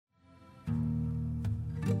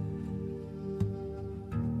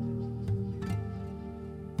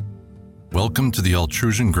Welcome to the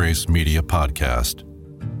Altrusion Grace Media Podcast.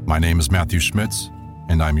 My name is Matthew Schmitz,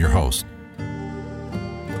 and I'm your host.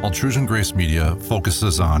 Altrusion Grace Media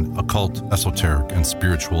focuses on occult, esoteric, and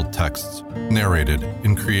spiritual texts narrated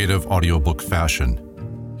in creative audiobook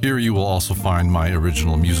fashion. Here you will also find my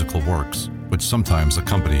original musical works, which sometimes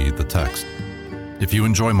accompany the text. If you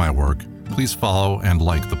enjoy my work, please follow and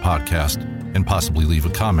like the podcast, and possibly leave a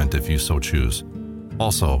comment if you so choose.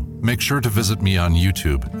 Also, make sure to visit me on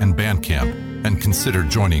YouTube and Bandcamp, and consider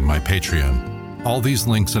joining my Patreon. All these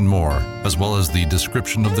links and more, as well as the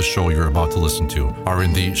description of the show you're about to listen to, are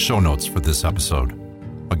in the show notes for this episode.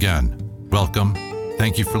 Again, welcome,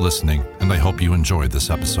 thank you for listening, and I hope you enjoyed this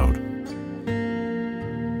episode.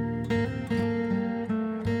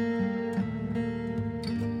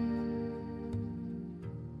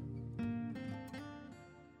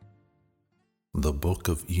 The Book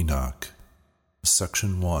of Enoch,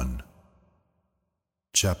 Section 1,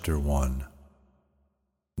 Chapter 1.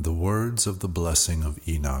 The words of the blessing of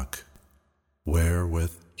Enoch,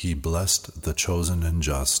 wherewith he blessed the chosen and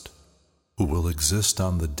just, who will exist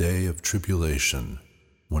on the day of tribulation,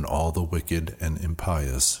 when all the wicked and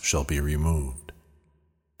impious shall be removed.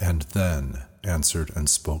 And then answered and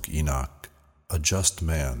spoke Enoch, a just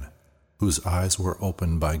man, whose eyes were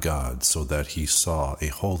opened by God, so that he saw a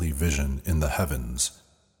holy vision in the heavens,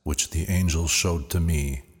 which the angels showed to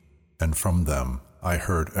me, and from them I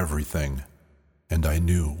heard everything, and I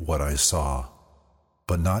knew what I saw,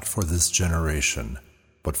 but not for this generation,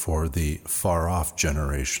 but for the far-off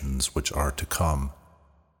generations which are to come.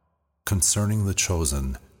 Concerning the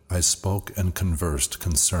chosen, I spoke and conversed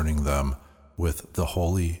concerning them with the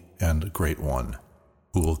Holy and Great One,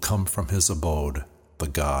 who will come from his abode, the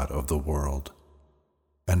God of the world.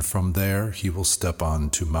 And from there he will step on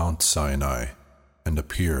to Mount Sinai, and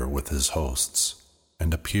appear with his hosts,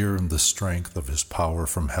 and appear in the strength of his power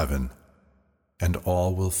from heaven. And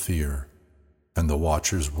all will fear, and the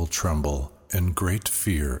watchers will tremble, and great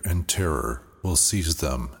fear and terror will seize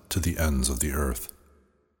them to the ends of the earth.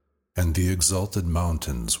 And the exalted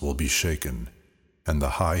mountains will be shaken, and the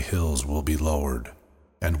high hills will be lowered,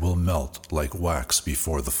 and will melt like wax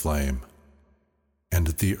before the flame. And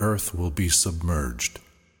the earth will be submerged,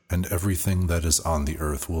 and everything that is on the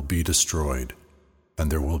earth will be destroyed, and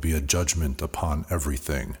there will be a judgment upon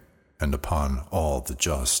everything, and upon all the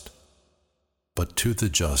just. But to the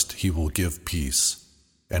just he will give peace,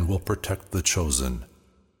 and will protect the chosen,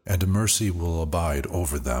 and mercy will abide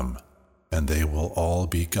over them, and they will all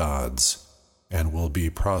be gods, and will be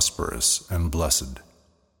prosperous and blessed,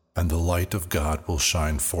 and the light of God will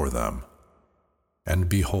shine for them. And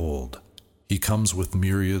behold, he comes with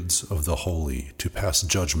myriads of the holy to pass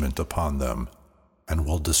judgment upon them, and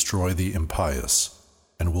will destroy the impious,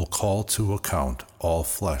 and will call to account all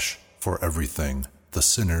flesh for everything the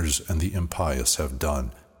sinners and the impious have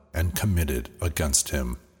done and committed against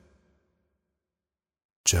him.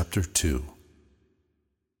 Chapter 2.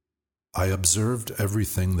 I observed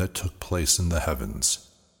everything that took place in the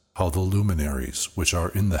heavens, how the luminaries which are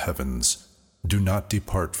in the heavens do not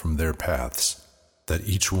depart from their paths, that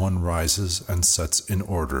each one rises and sets in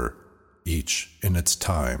order, each in its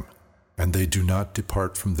time, and they do not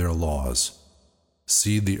depart from their laws.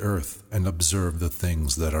 See the earth and observe the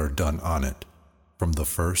things that are done on it, from the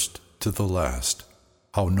first to the last,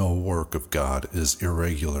 how no work of God is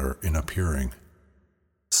irregular in appearing.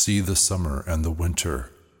 See the summer and the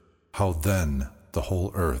winter, how then the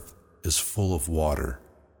whole earth is full of water,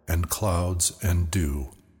 and clouds and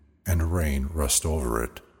dew, and rain rust over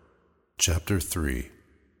it. Chapter 3.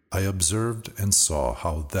 I observed and saw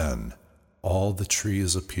how then all the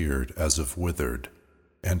trees appeared as if withered,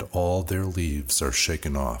 and all their leaves are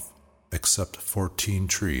shaken off, except 14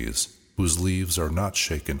 trees, whose leaves are not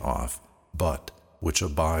shaken off, but which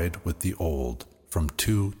abide with the old from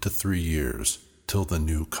 2 to 3 years, till the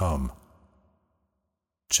new come.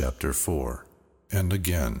 Chapter 4. And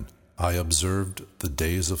again I observed the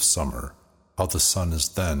days of summer, how the sun is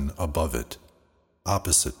then above it,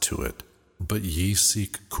 opposite to it, but ye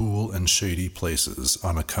seek cool and shady places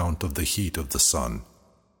on account of the heat of the sun.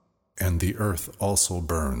 And the earth also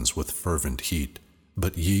burns with fervent heat,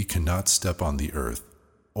 but ye cannot step on the earth,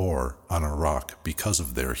 or on a rock because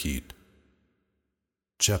of their heat.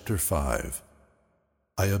 Chapter 5.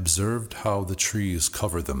 I observed how the trees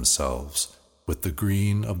cover themselves with the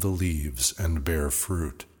green of the leaves and bear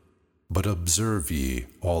fruit. But observe ye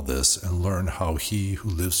all this, and learn how he who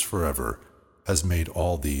lives forever has made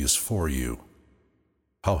all these for you,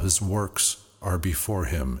 how his works are before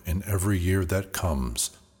him in every year that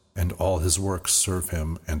comes, and all his works serve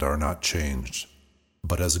him and are not changed.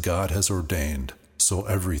 But as God has ordained, so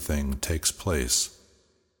everything takes place.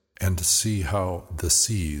 And see how the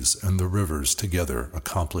seas and the rivers together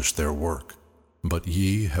accomplish their work. But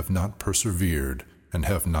ye have not persevered, and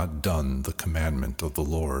have not done the commandment of the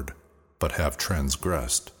Lord, but have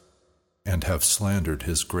transgressed, and have slandered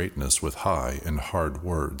his greatness with high and hard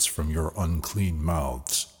words from your unclean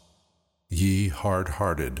mouths. Ye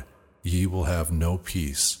hard-hearted, ye will have no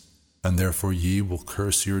peace, and therefore ye will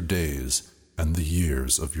curse your days, and the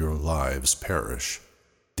years of your lives perish.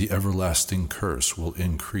 The everlasting curse will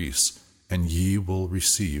increase, and ye will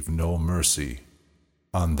receive no mercy.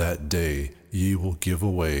 On that day ye will give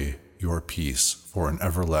away your peace for an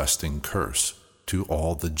everlasting curse to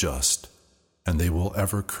all the just, and they will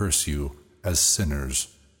ever curse you as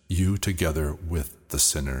sinners, you together with the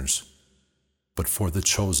sinners. But for the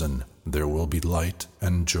chosen there will be light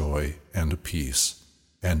and joy and peace,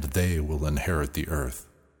 and they will inherit the earth.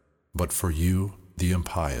 But for you, the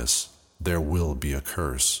impious, there will be a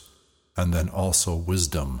curse, and then also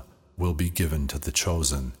wisdom will be given to the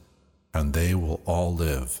chosen, and they will all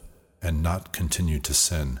live, and not continue to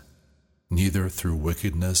sin, neither through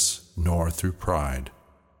wickedness nor through pride.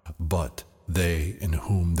 But they in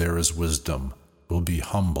whom there is wisdom will be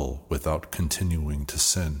humble without continuing to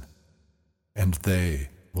sin, and they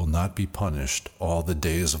will not be punished all the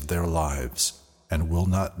days of their lives, and will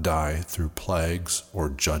not die through plagues or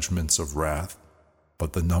judgments of wrath,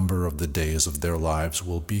 but the number of the days of their lives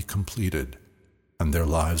will be completed, and their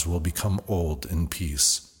lives will become old in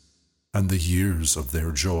peace, and the years of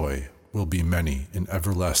their joy will be many in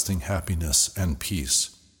everlasting happiness and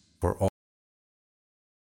peace for all.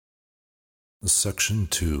 Section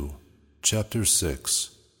 2, Chapter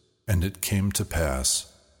 6. And it came to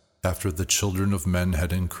pass, after the children of men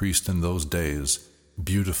had increased in those days,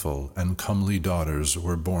 beautiful and comely daughters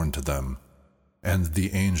were born to them. And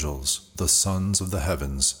the angels, the sons of the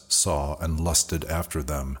heavens, saw and lusted after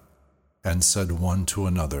them, and said one to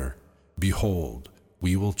another, Behold,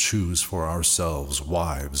 we will choose for ourselves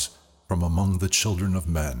wives from among the children of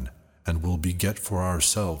men, and will beget for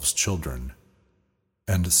ourselves children.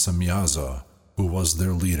 And Semyaza, who was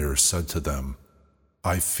their leader, said to them,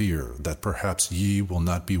 I fear that perhaps ye will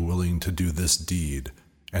not be willing to do this deed,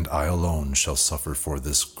 and I alone shall suffer for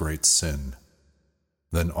this great sin.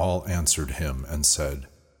 Then all answered him and said,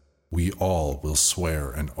 We all will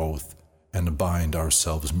swear an oath, and bind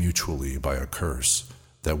ourselves mutually by a curse,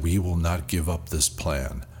 that we will not give up this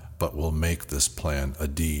plan, but will make this plan a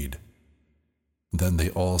deed. Then they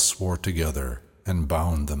all swore together, and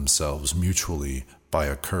bound themselves mutually by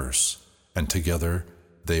a curse, and together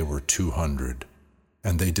they were 200.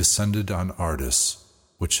 And they descended on Ardis,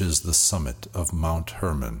 which is the summit of Mount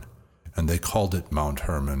Hermon, and they called it Mount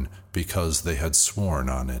Hermon because they had sworn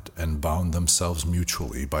on it and bound themselves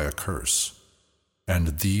mutually by a curse.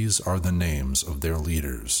 And these are the names of their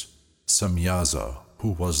leaders: Semyaza,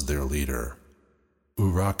 who was their leader,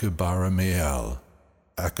 Urakebaramael,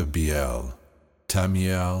 Akabiel,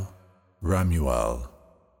 Tamiel, Ramuel,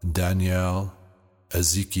 Daniel,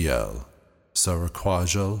 Ezekiel,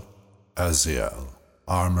 Saraquajal, Aziel,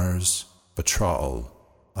 Armers, Betrael,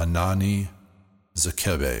 Anani,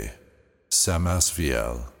 Zekebe,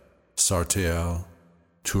 Samasviel, Sartiel,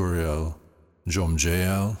 Turiel,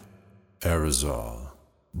 Jomjael, Arizal.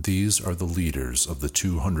 These are the leaders of the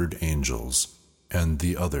 200 angels, and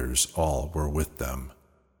the others all were with them.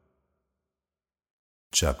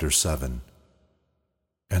 Chapter 7.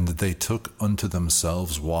 And they took unto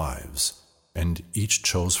themselves wives, and each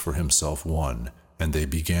chose for himself one, and they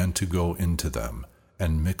began to go into them,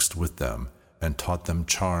 and mixed with them, and taught them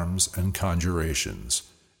charms and conjurations,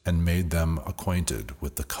 and made them acquainted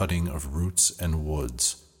with the cutting of roots and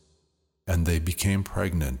woods. And they became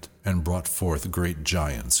pregnant, and brought forth great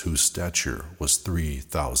giants, whose stature was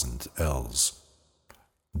 3,000 ells.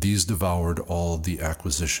 These devoured all the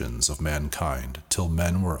acquisitions of mankind, till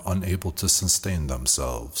men were unable to sustain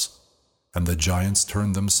themselves. And the giants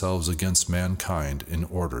turned themselves against mankind in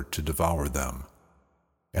order to devour them.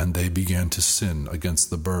 And they began to sin against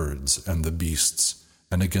the birds and the beasts,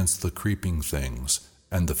 and against the creeping things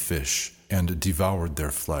and the fish, and devoured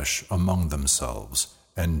their flesh among themselves,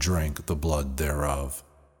 and drank the blood thereof.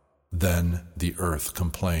 Then the earth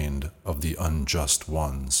complained of the unjust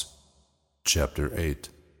ones. Chapter 8.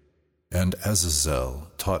 And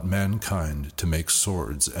Azazel taught mankind to make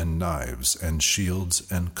swords and knives and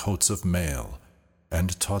shields and coats of mail,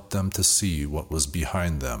 and taught them to see what was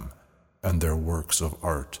behind them, and their works of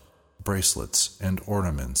art, bracelets and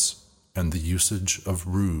ornaments, and the usage of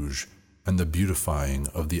rouge, and the beautifying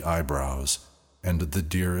of the eyebrows, and the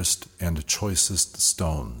dearest and choicest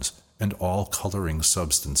stones, and all coloring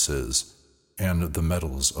substances, and the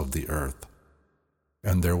metals of the earth.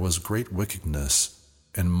 And there was great wickedness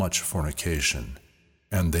and much fornication,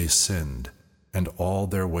 and they sinned, and all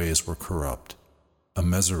their ways were corrupt.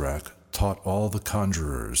 Amezarach taught all the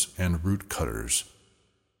conjurers and root cutters,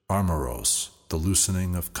 Armoros, the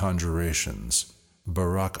loosening of conjurations,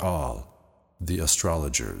 Barak-al, the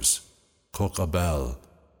astrologers, Kokabel,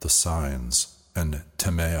 the signs, and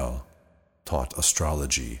Temael taught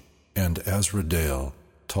astrology, and Azrael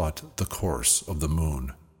taught the course of the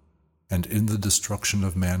moon. And in the destruction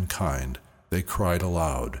of mankind they cried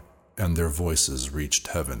aloud, and their voices reached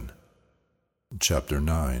heaven. Chapter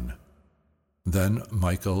 9. Then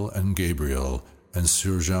Michael and Gabriel and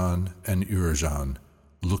Surjan and Urijan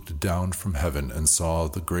looked down from heaven and saw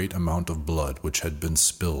the great amount of blood which had been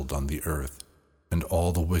spilled on the earth, and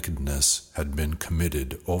all the wickedness had been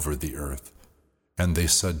committed over the earth. And they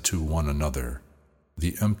said to one another,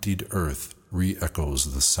 The emptied earth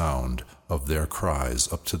re-echoes the sound of their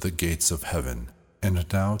cries up to the gates of heaven. And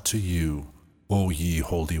now to you, O ye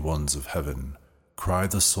holy ones of heaven, cry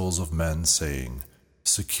the souls of men, saying,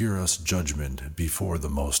 Secure us judgment before the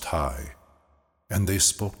Most High. And they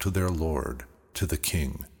spoke to their Lord, to the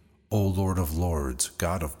King, O Lord of lords,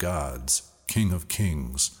 God of gods, King of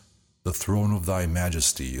kings, the throne of thy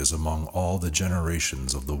majesty is among all the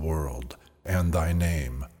generations of the world, and thy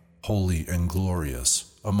name, holy and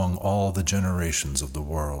glorious, among all the generations of the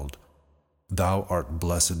world. Thou art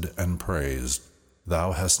blessed and praised.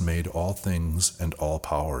 Thou hast made all things, and all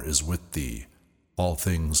power is with thee. All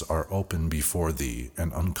things are open before thee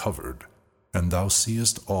and uncovered, and thou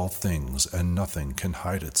seest all things, and nothing can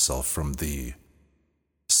hide itself from thee.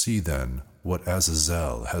 See then what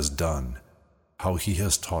Azazel has done, how he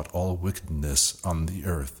has taught all wickedness on the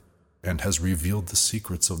earth, and has revealed the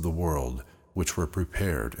secrets of the world which were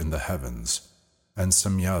prepared in the heavens. And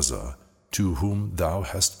Semyaza, to whom thou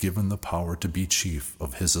hast given the power to be chief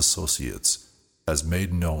of his associates, has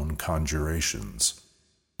made known conjurations.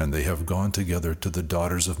 And they have gone together to the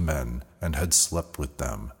daughters of men, and had slept with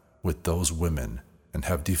them, with those women, and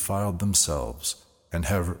have defiled themselves, and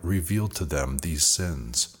have revealed to them these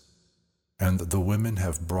sins. And the women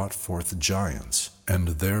have brought forth giants, and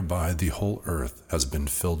thereby the whole earth has been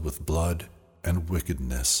filled with blood and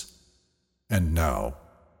wickedness. And now,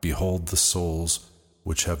 behold, the souls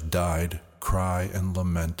which have died cry and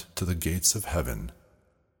lament to the gates of heaven,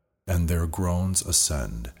 and their groans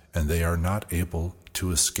ascend, and they are not able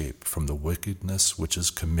to escape from the wickedness which is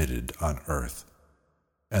committed on earth.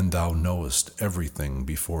 And thou knowest everything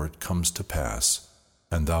before it comes to pass,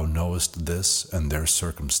 and thou knowest this and their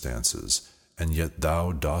circumstances, and yet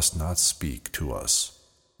thou dost not speak to us.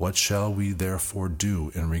 What shall we therefore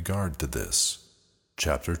do in regard to this?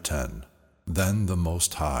 Chapter 10. Then the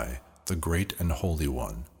Most High, the Great and Holy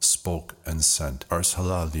One, spoke and sent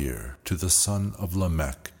Arsaladir to the son of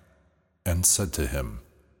Lamech, and said to him,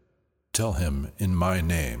 Tell him in my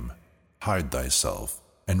name, hide thyself,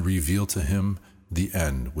 and reveal to him the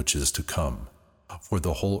end which is to come. For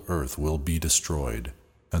the whole earth will be destroyed,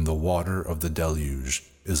 and the water of the deluge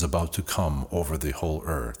is about to come over the whole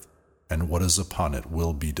earth, and what is upon it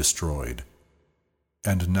will be destroyed.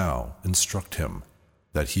 And now instruct him,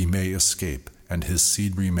 that he may escape and his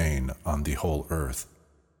seed remain on the whole earth.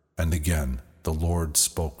 And again the Lord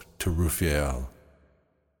spoke to Raphael,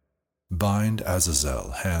 Bind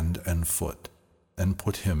Azazel hand and foot, and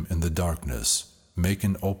put him in the darkness. Make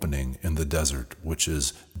an opening in the desert, which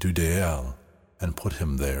is Dudael, and put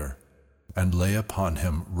him there, and lay upon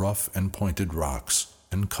him rough and pointed rocks,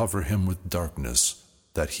 and cover him with darkness,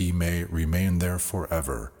 that he may remain there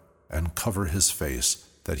forever, and cover his face,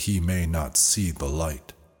 that he may not see the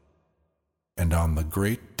light. And on the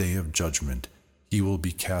great day of judgment he will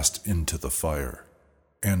be cast into the fire,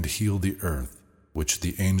 and heal the earth, which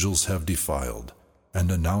the angels have defiled,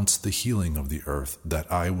 and announce the healing of the earth,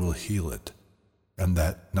 that I will heal it, and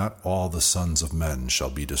that not all the sons of men shall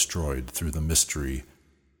be destroyed through the mystery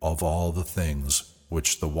of all the things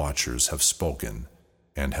which the watchers have spoken,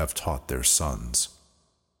 and have taught their sons.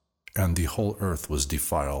 And the whole earth was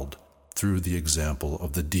defiled through the example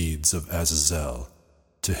of the deeds of Azazel.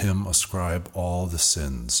 To him ascribe all the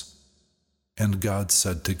sins. And God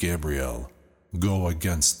said to Gabriel, Go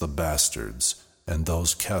against the bastards, and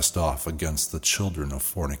those cast off against the children of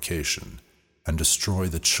fornication, and destroy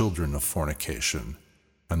the children of fornication,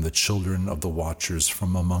 and the children of the watchers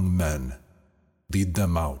from among men. Lead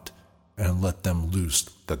them out, and let them loose,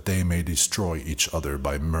 that they may destroy each other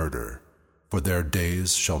by murder, for their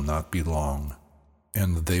days shall not be long.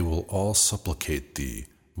 And they will all supplicate thee,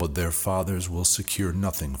 but their fathers will secure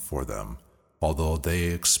nothing for them, although they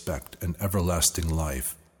expect an everlasting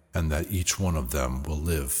life, and that each one of them will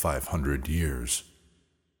live 500 years.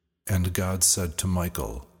 And God said to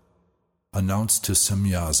Michael, Announce to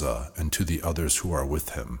Semyaza and to the others who are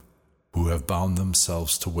with him, who have bound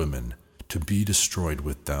themselves to women, to be destroyed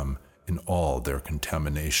with them in all their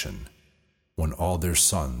contamination, when all their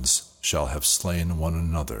sons shall have slain one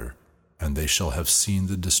another, and they shall have seen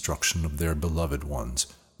the destruction of their beloved ones.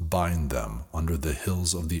 Bind them under the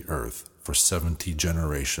hills of the earth for 70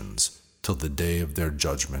 generations, till the day of their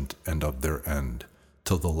judgment and of their end,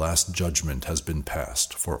 till the last judgment has been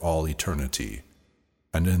passed for all eternity.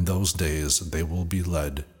 And in those days they will be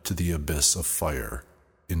led to the abyss of fire,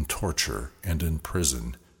 in torture and in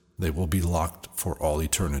prison. They will be locked for all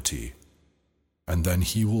eternity. And then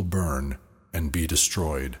he will burn and be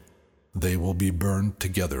destroyed. They will be burned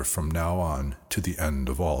together from now on to the end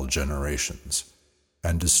of all generations,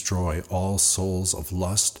 and destroy all souls of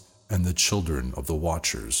lust and the children of the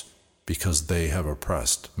watchers, because they have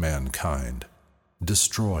oppressed mankind.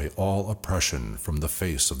 Destroy all oppression from the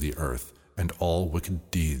face of the earth, and all wicked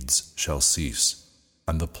deeds shall cease,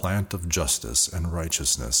 and the plant of justice and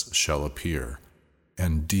righteousness shall appear,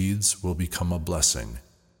 and deeds will become a blessing.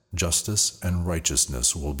 Justice and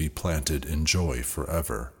righteousness will be planted in joy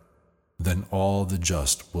forever. Then all the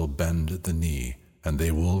just will bend the knee, and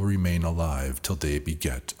they will remain alive till they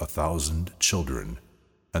beget 1,000 children,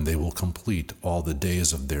 and they will complete all the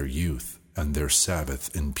days of their youth and their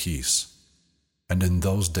Sabbath in peace. And in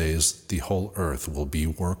those days the whole earth will be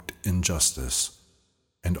worked in justice,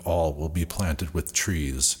 and all will be planted with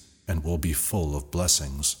trees, and will be full of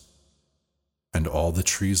blessings. And all the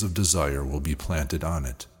trees of desire will be planted on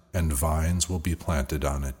it, and vines will be planted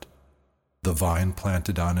on it. The vine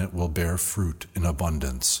planted on it will bear fruit in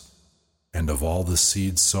abundance, and of all the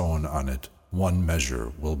seed sown on it, 1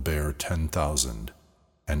 measure will bear 10,000,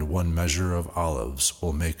 and 1 measure of olives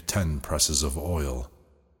will make 10 presses of oil.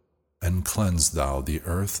 And cleanse thou the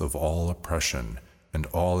earth of all oppression, and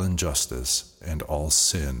all injustice, and all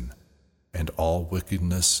sin, and all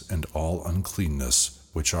wickedness, and all uncleanness,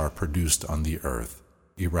 which are produced on the earth.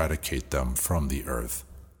 Eradicate them from the earth.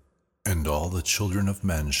 And all the children of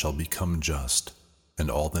men shall become just, and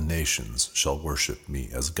all the nations shall worship me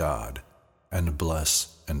as God, and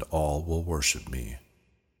bless, and all will worship me.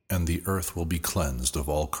 And the earth will be cleansed of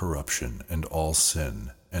all corruption, and all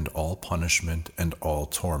sin, and all punishment, and all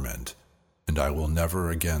torment, and I will never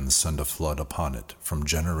again send a flood upon it from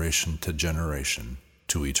generation to generation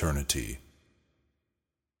to eternity.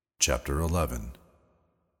 Chapter 11.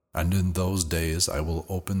 And in those days I will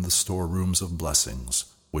open the storerooms of blessings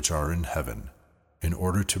which are in heaven, in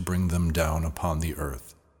order to bring them down upon the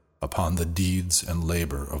earth, upon the deeds and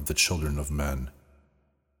labor of the children of men.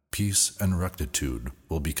 Peace and rectitude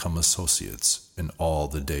will become associates in all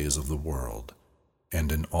the days of the world, and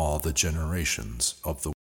in all the generations of the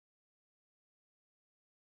world.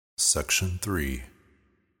 Section 3.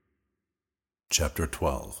 Chapter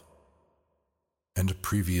 12. And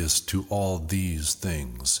previous to all these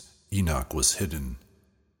things, Enoch was hidden,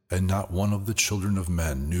 and not one of the children of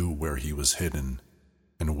men knew where he was hidden,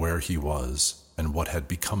 and where he was, and what had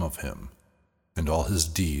become of him. And all his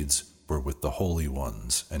deeds were with the holy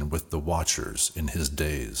ones, and with the watchers in his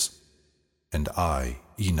days. And I,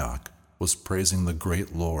 Enoch, was praising the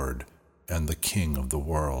great Lord, and the King of the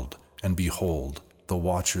world. And behold, the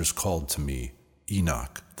watchers called to me,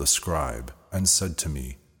 Enoch the scribe, and said to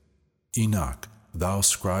me, Enoch, thou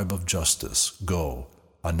scribe of justice, go,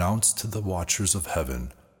 announce to the watchers of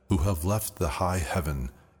heaven, who have left the high heaven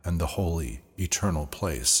and the holy, eternal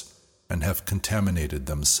place, and have contaminated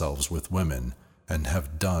themselves with women, and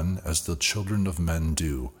have done as the children of men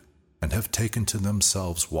do, and have taken to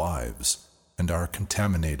themselves wives, and are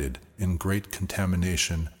contaminated in great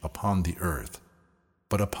contamination upon the earth.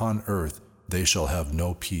 But upon earth they shall have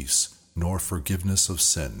no peace, nor forgiveness of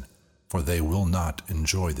sin, for they will not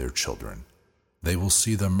enjoy their children. They will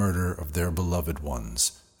see the murder of their beloved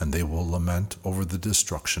ones, and they will lament over the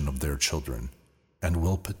destruction of their children, and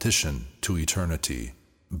will petition to eternity,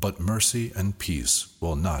 but mercy and peace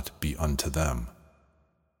will not be unto them.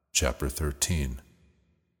 Chapter 13.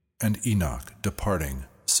 And Enoch, departing,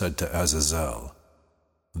 said to Azazel,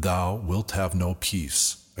 Thou wilt have no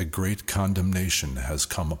peace, a great condemnation has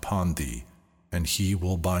come upon thee, and he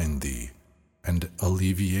will bind thee, and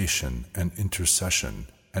alleviation and intercession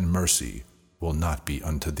and mercy will not be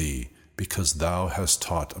unto thee, because thou hast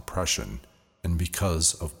taught oppression, and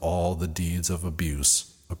because of all the deeds of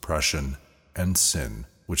abuse, oppression, and sin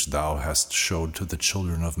which thou hast showed to the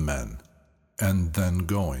children of men. And then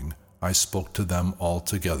going, I spoke to them all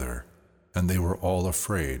together, and they were all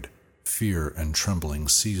afraid. Fear and trembling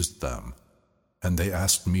seized them. And they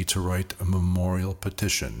asked me to write a memorial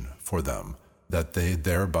petition for them, that they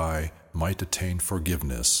thereby might attain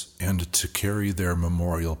forgiveness and to carry their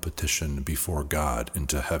memorial petition before God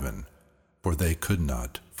into heaven, for they could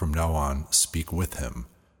not, from now on, speak with him,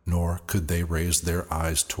 nor could they raise their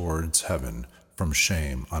eyes towards heaven from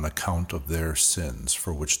shame on account of their sins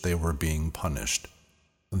for which they were being punished.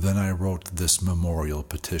 Then I wrote this memorial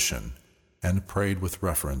petition, and prayed with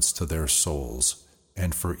reference to their souls,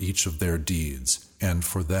 and for each of their deeds, and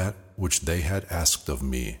for that which they had asked of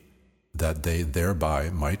me, that they thereby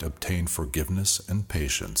might obtain forgiveness and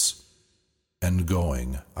patience. And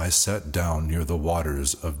going, I sat down near the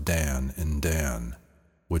waters of Dan in Dan,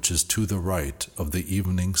 which is to the right of the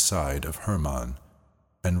evening side of Hermon,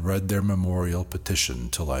 and read their memorial petition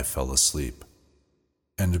till I fell asleep.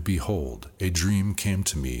 And behold, a dream came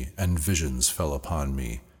to me, and visions fell upon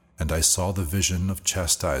me, and I saw the vision of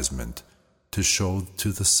chastisement, to show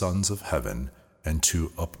to the sons of heaven, and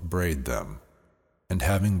to upbraid them. And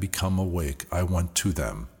having become awake, I went to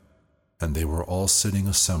them, and they were all sitting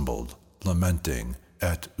assembled, lamenting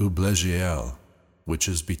at Ublegiel, which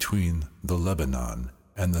is between the Lebanon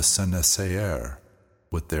and the Seneseer,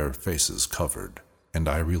 with their faces covered. And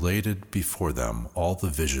I related before them all the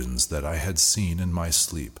visions that I had seen in my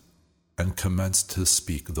sleep, and commenced to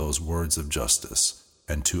speak those words of justice,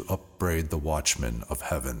 and to upbraid the watchmen of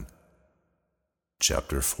heaven.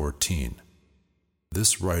 Chapter 14.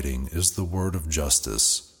 This writing is the word of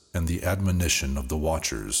justice, and the admonition of the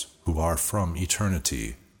watchers, who are from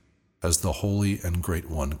eternity, as the Holy and Great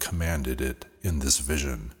One commanded it in this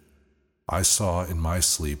vision. I saw in my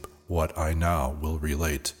sleep what I now will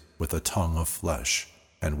relate, with a tongue of flesh,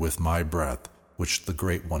 and with my breath, which the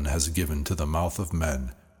Great One has given to the mouth of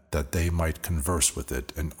men, that they might converse with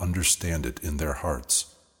it and understand it in their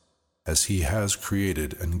hearts, as he has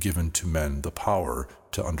created and given to men the power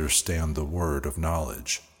to understand the word of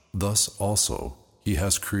knowledge. Thus also he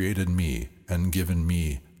has created me and given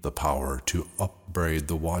me the power to upbraid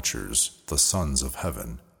the watchers, the sons of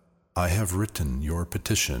heaven. I have written your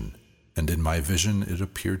petition, and in my vision it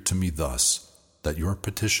appeared to me thus, that your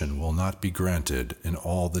petition will not be granted in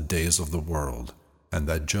all the days of the world, and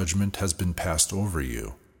that judgment has been passed over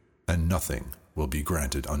you, and nothing will be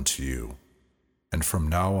granted unto you. And from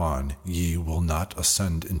now on ye will not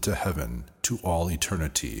ascend into heaven to all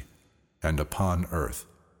eternity, and upon earth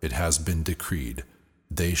it has been decreed,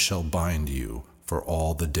 they shall bind you for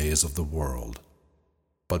all the days of the world.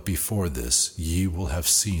 But before this ye will have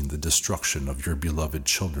seen the destruction of your beloved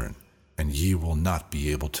children, and ye will not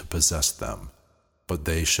be able to possess them, but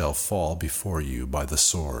they shall fall before you by the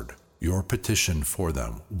sword. Your petition for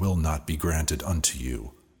them will not be granted unto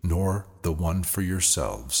you, nor the one for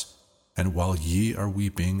yourselves. And while ye are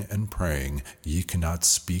weeping and praying, ye cannot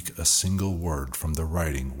speak a single word from the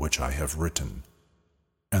writing which I have written.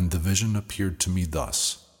 And the vision appeared to me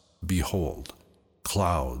thus: Behold,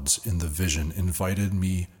 clouds in the vision invited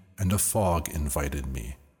me, and a fog invited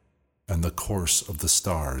me. And the course of the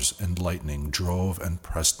stars and lightning drove and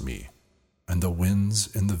pressed me, and the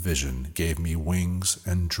winds in the vision gave me wings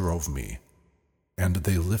and drove me. And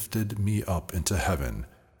they lifted me up into heaven,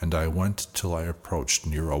 and I went till I approached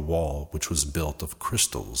near a wall which was built of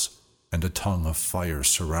crystals, and a tongue of fire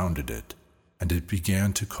surrounded it, and it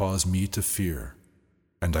began to cause me to fear.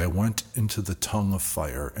 And I went into the tongue of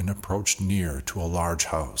fire and approached near to a large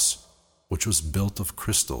house, which was built of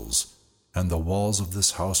crystals, and the walls of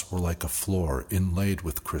this house were like a floor inlaid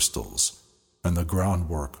with crystals, and the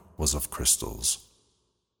groundwork was of crystals.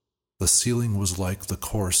 The ceiling was like the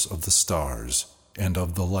course of the stars, and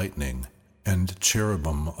of the lightning, and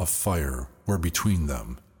cherubim of fire were between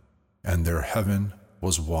them, and their heaven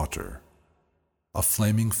was water. A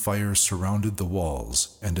flaming fire surrounded the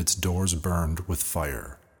walls, and its doors burned with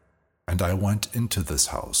fire. And I went into this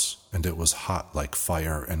house, and it was hot like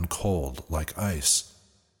fire and cold like ice,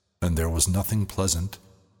 and there was nothing pleasant,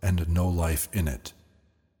 and no life in it.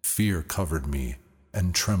 Fear covered me,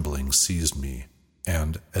 and trembling seized me,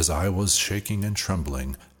 and as I was shaking and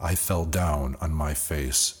trembling, I fell down on my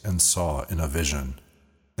face and saw in a vision.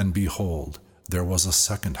 And behold, there was a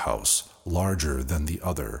second house, larger than the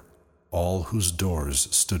other, all whose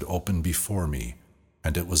doors stood open before me,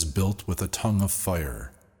 and it was built with a tongue of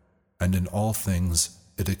fire. And in all things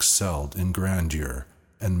it excelled in grandeur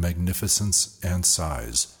and magnificence and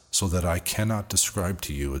size, so that I cannot describe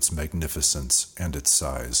to you its magnificence and its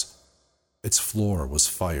size. Its floor was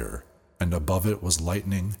fire, and above it was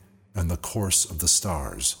lightning and the course of the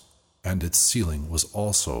stars, and its ceiling was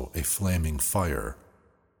also a flaming fire.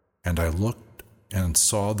 And I looked and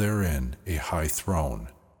saw therein a high throne.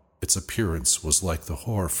 Its appearance was like the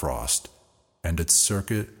hoarfrost, and its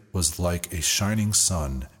circuit was like a shining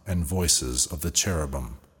sun and voices of the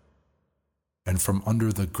cherubim. And from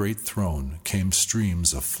under the great throne came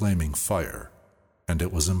streams of flaming fire, and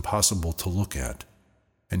it was impossible to look at.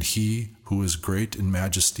 And he who is great in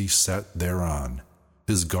majesty sat thereon.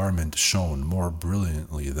 His garment shone more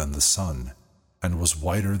brilliantly than the sun, and was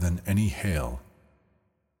whiter than any hail.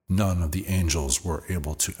 None of the angels were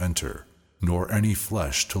able to enter, nor any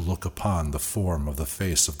flesh to look upon the form of the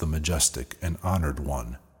face of the majestic and honored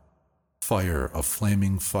one. Fire of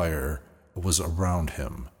flaming fire was around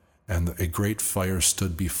him, and a great fire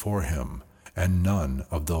stood before him, and none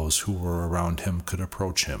of those who were around him could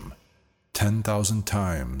approach him. 10,000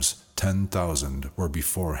 times 10,000 were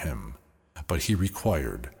before him, but he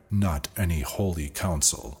required not any holy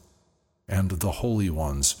counsel. And the holy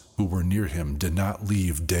ones who were near him did not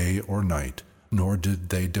leave day or night, nor did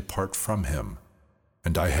they depart from him.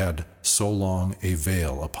 And I had so long a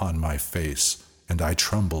veil upon my face, and I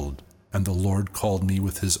trembled, and the Lord called me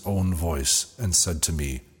with his own voice, and said to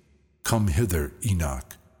me, Come hither,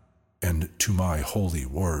 Enoch, and to my holy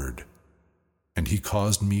word. And he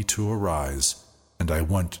caused me to arise, and I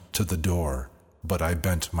went to the door, but I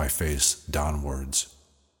bent my face downwards.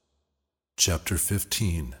 Chapter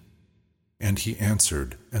 15. And he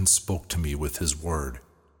answered and spoke to me with his word,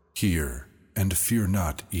 Hear, and fear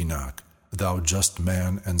not, Enoch, thou just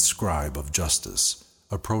man and scribe of justice.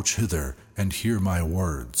 Approach hither, and hear my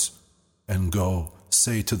words. And go,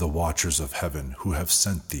 say to the watchers of heaven who have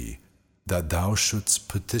sent thee, that thou shouldst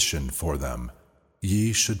petition for them.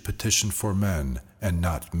 Ye should petition for men, and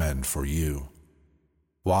not men for you.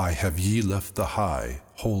 Why have ye left the high,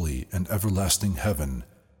 holy, and everlasting heaven,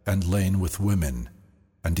 and lain with women,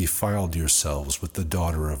 and defiled yourselves with the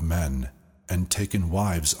daughter of men, and taken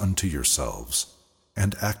wives unto yourselves,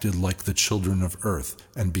 and acted like the children of earth,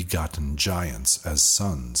 and begotten giants as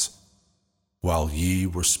sons? While ye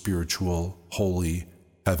were spiritual, holy,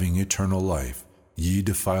 having eternal life, ye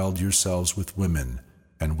defiled yourselves with women,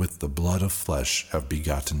 and with the blood of flesh have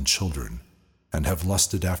begotten children, and have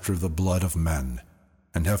lusted after the blood of men,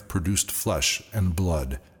 and have produced flesh and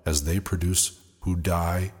blood, as they produce who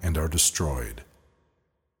die and are destroyed.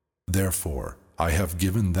 Therefore I have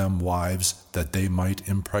given them wives, that they might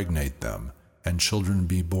impregnate them, and children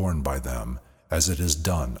be born by them, as it is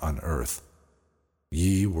done on earth.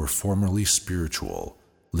 Ye were formerly spiritual,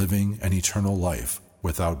 living an eternal life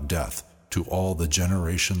without death to all the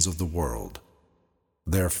generations of the world.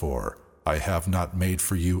 Therefore I have not made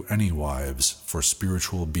for you any wives, for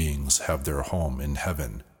spiritual beings have their home in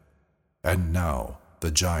heaven. And now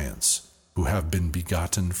the giants, who have been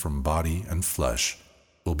begotten from body and flesh,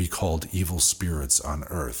 will be called evil spirits on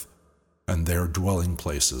earth, and their dwelling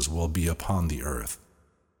places will be upon the earth.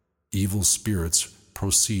 Evil spirits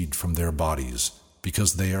proceed from their bodies,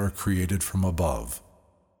 because they are created from above,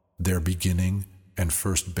 their beginning and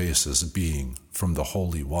first basis being from the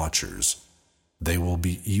holy watchers. They will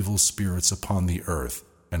be evil spirits upon the earth,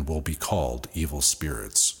 and will be called evil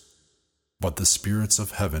spirits. But the spirits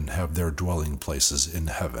of heaven have their dwelling places in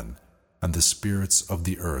heaven, and the spirits of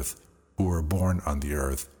the earth, who were born on the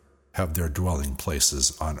earth, have their dwelling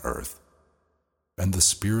places on earth. And the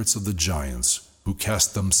spirits of the giants, who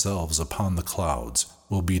cast themselves upon the clouds,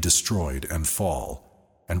 will be destroyed and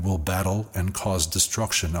fall, and will battle and cause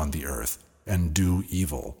destruction on the earth, and do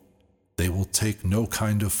evil. They will take no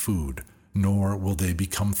kind of food, nor will they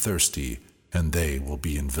become thirsty, and they will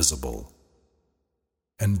be invisible.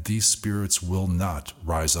 And these spirits will not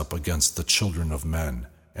rise up against the children of men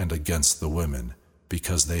and against the women,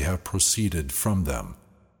 because they have proceeded from them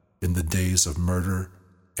in the days of murder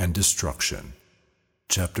and destruction.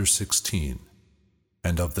 Chapter 16.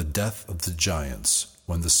 And of the death of the giants,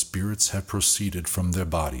 when the spirits have proceeded from their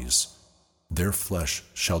bodies, their flesh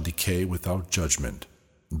shall decay without judgment.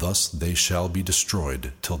 Thus they shall be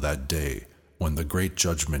destroyed till that day, when the great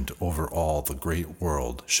judgment over all the great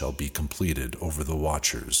world shall be completed over the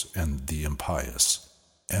watchers and the impious.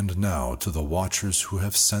 And now to the watchers who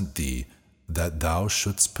have sent thee, that thou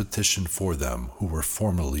shouldst petition for them who were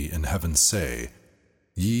formerly in heaven, say,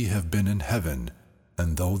 Ye have been in heaven,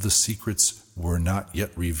 and though the secrets were not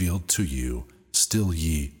yet revealed to you, still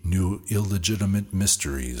ye knew illegitimate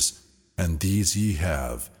mysteries, and these ye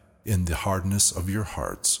have, in the hardness of your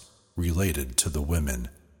hearts, related to the women.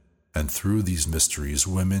 And through these mysteries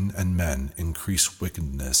women and men increase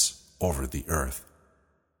wickedness over the earth.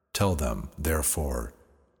 Tell them, therefore,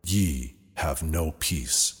 ye have no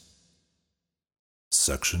peace.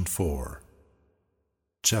 Section 4.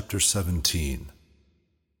 Chapter 17.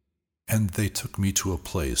 And they took me to a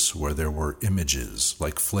place where there were images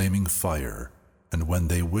like flaming fire, and when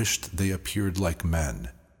they wished they appeared like men.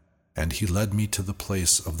 And he led me to the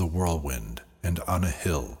place of the whirlwind, and on a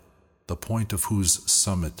hill, the point of whose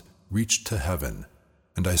summit reached to heaven,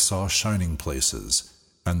 and I saw shining places,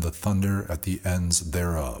 and the thunder at the ends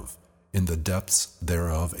thereof, in the depths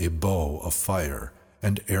thereof a bow of fire,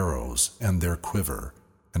 and arrows, and their quiver,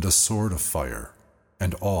 and a sword of fire,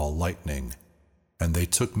 and all lightning. And they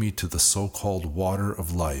took me to the so-called water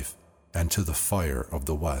of life, and to the fire of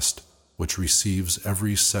the west, which receives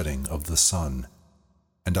every setting of the sun.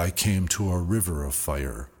 And I came to a river of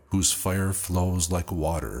fire, whose fire flows like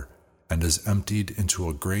water, and is emptied into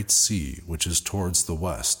a great sea which is towards the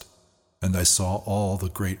west. And I saw all the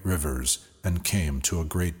great rivers, and came to a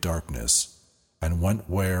great darkness, and went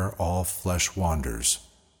where all flesh wanders.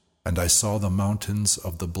 And I saw the mountains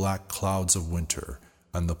of the black clouds of winter,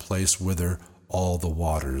 and the place whither all the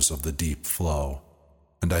waters of the deep flow.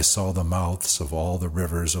 And I saw the mouths of all the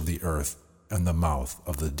rivers of the earth, and the mouth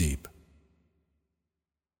of the deep.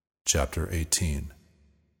 Chapter 18.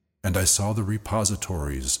 And I saw the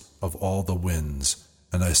repositories of all the winds,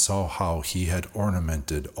 and I saw how he had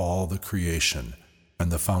ornamented all the creation,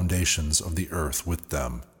 and the foundations of the earth with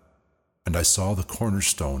them. And I saw the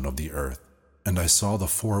cornerstone of the earth, and I saw the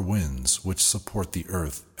four winds which support the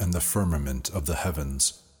earth, and the firmament of the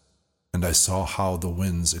heavens. And I saw how the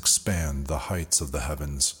winds expand the heights of the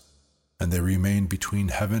heavens, and they remain between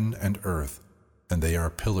heaven and earth, and they are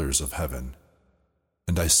pillars of heaven.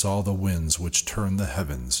 And I saw the winds which turn the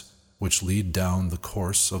heavens, which lead down the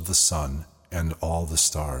course of the sun and all the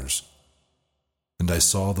stars. And I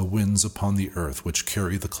saw the winds upon the earth which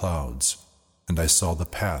carry the clouds, and I saw the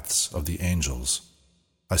paths of the angels.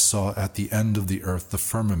 I saw at the end of the earth the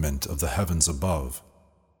firmament of the heavens above,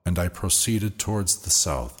 and I proceeded towards the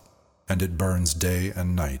south, and it burns day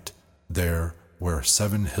and night, there where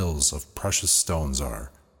 7 hills of precious stones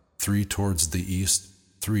are, 3 towards the east,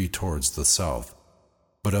 3 towards the south.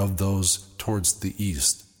 But of those towards the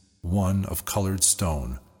east, 1 of colored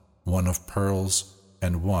stone, 1 of pearls,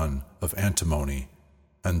 and 1 of antimony,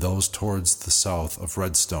 and those towards the south of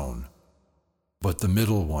red stone. But the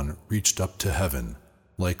middle one reached up to heaven,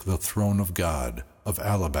 like the throne of God, of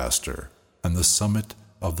alabaster, and the summit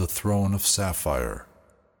of the throne of sapphire.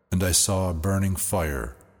 And I saw a burning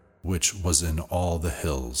fire, which was in all the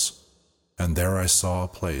hills. And there I saw a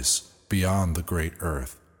place beyond the great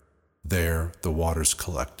earth. There the waters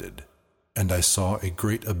collected. And I saw a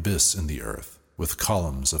great abyss in the earth, with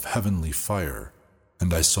columns of heavenly fire.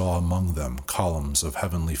 And I saw among them columns of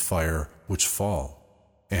heavenly fire which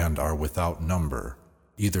fall, and are without number,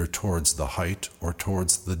 either towards the height or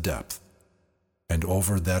towards the depth. And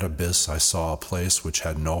over that abyss I saw a place which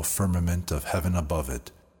had no firmament of heaven above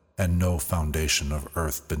it, and no foundation of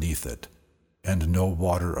earth beneath it, and no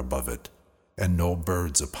water above it, and no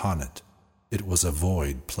birds upon it. It was a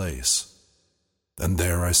void place. And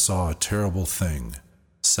there I saw a terrible thing,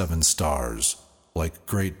 7 stars, like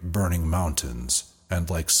great burning mountains, and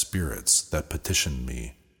like spirits that petitioned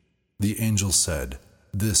me. The angel said,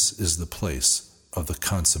 "This is the place of the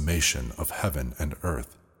consummation of heaven and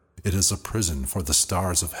earth. It is a prison for the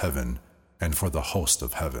stars of heaven and for the host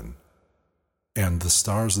of heaven. And the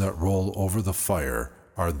stars that roll over the fire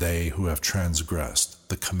are they who have transgressed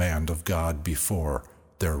the command of God before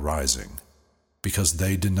their rising, because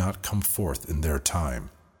they did not come forth in their time.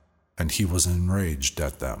 And he was enraged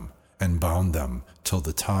at them, and bound them till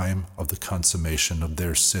the time of the consummation of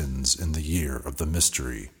their sins in the year of the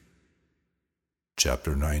mystery."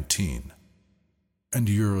 Chapter 19. And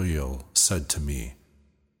Uriel said to me,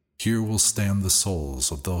 "Here will stand the souls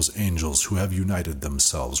of those angels who have united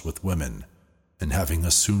themselves with women, and having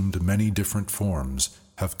assumed many different forms,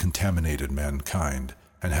 have contaminated mankind,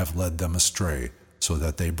 and have led them astray, so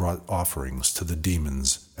that they brought offerings to the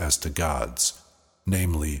demons as to gods,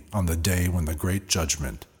 namely, on the day when the great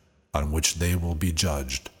judgment, on which they will be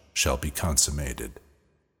judged, shall be consummated.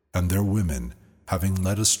 And their women, having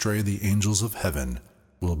led astray the angels of heaven,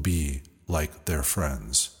 will be like their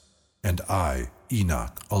friends. And I,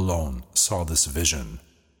 Enoch, alone saw this vision,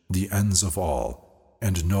 the ends of all,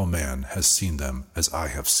 and no man has seen them as I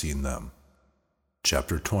have seen them."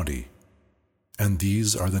 Chapter 20. And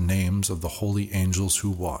these are the names of the holy angels who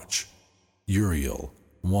watch: Uriel,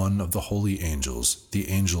 one of the holy angels, the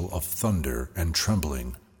angel of thunder and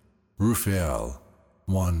trembling; Raphael,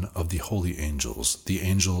 one of the holy angels, the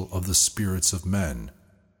angel of the spirits of men;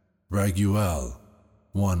 Raguel,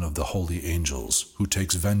 one of the holy angels, who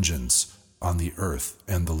takes vengeance on the earth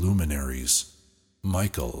and the luminaries;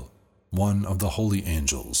 Michael, one of the holy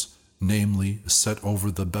angels, namely, set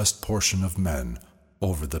over the best portion of men,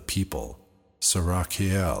 over the people;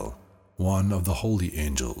 Sarachiel, one of the holy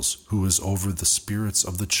angels, who is over the spirits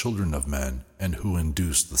of the children of men, and who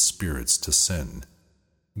induce the spirits to sin;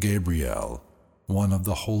 Gabriel, one of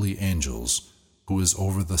the holy angels, who is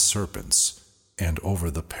over the serpents, and over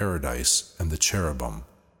the paradise and the cherubim.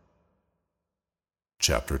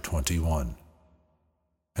 Chapter 21.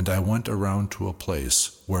 And I went around to a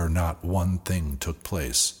place where not one thing took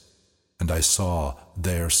place, and I saw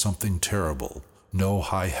there something terrible, no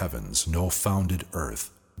high heavens, no founded earth,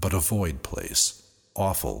 but a void place,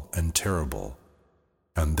 awful and terrible.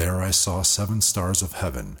 And there I saw 7 stars of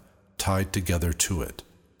heaven, tied together to it,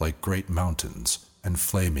 like great mountains, and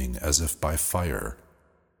flaming as if by fire.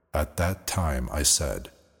 At that time I said,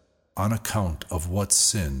 On account of what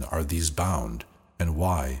sin are these bound, and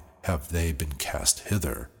why have they been cast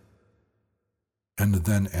hither? And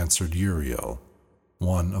then answered Uriel,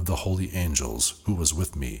 one of the holy angels who was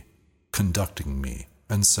with me, conducting me,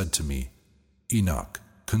 and said to me, Enoch,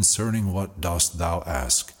 concerning what dost thou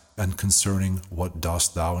ask, and concerning what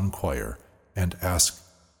dost thou inquire, and ask,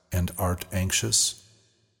 and art anxious?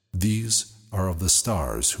 These are of the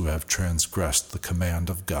stars who have transgressed the command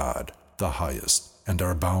of God, the highest, and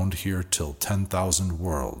are bound here till 10,000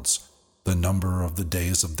 worlds. The number of the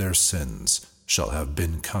days of their sins shall have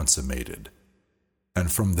been consummated.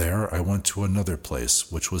 And from there I went to another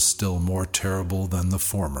place which was still more terrible than the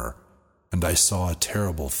former, and I saw a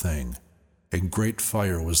terrible thing. A great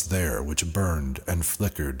fire was there which burned and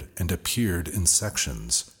flickered and appeared in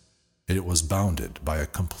sections. It was bounded by a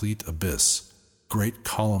complete abyss. Great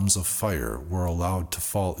columns of fire were allowed to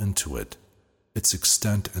fall into it. Its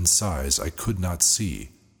extent and size I could not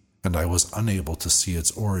see, and I was unable to see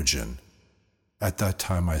its origin. At that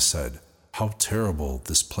time I said, How terrible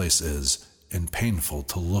this place is, and painful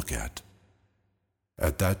to look at.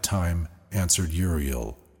 At that time answered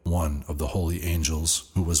Uriel, one of the holy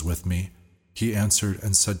angels who was with me. He answered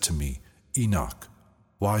and said to me, Enoch,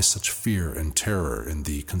 why such fear and terror in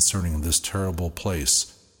thee concerning this terrible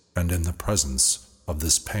place, and in the presence of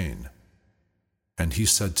this pain? And he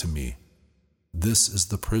said to me, This is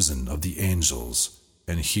the prison of the angels,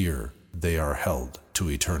 and here they are held to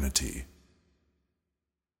eternity.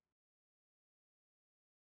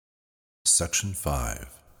 Section 5,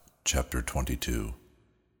 Chapter 22.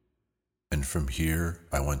 And from here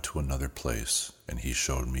I went to another place, and he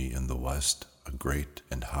showed me in the west a great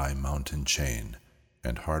and high mountain chain,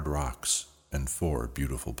 and hard rocks, and 4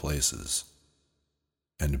 beautiful places.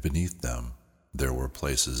 And beneath them there were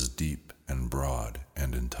places deep and broad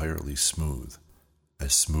and entirely smooth,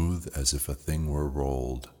 as smooth as if a thing were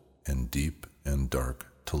rolled, and deep and dark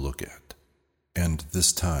to look at. And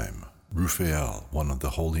this time Raphael, one of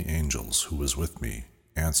the holy angels who was with me,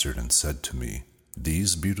 answered and said to me,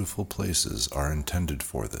 These beautiful places are intended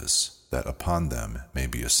for this, that upon them may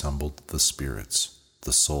be assembled the spirits,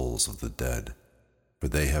 the souls of the dead, for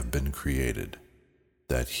they have been created,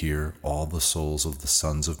 that here all the souls of the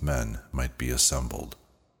sons of men might be assembled.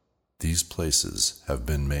 These places have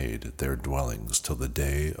been made their dwellings till the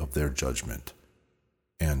day of their judgment,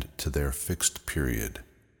 and to their fixed period,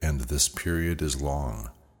 and this period is long,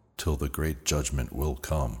 till the great judgment will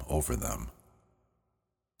come over them.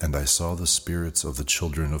 And I saw the spirits of the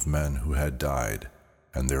children of men who had died,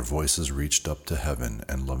 and their voices reached up to heaven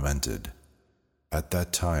and lamented. At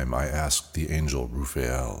that time I asked the angel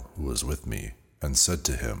Raphael, who was with me, and said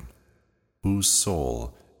to him, Whose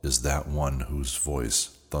soul is that one whose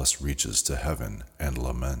voice thus reaches to heaven and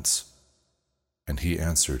laments? And he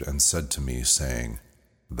answered and said to me, saying,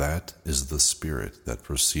 That is the spirit that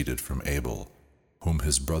proceeded from Abel, whom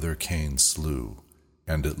his brother Cain slew,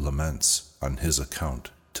 and it laments on his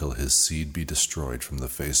account till his seed be destroyed from the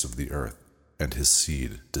face of the earth, and his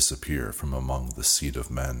seed disappear from among the seed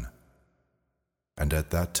of men. And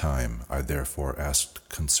at that time I therefore asked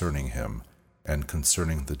concerning him, and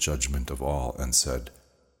concerning the judgment of all, and said,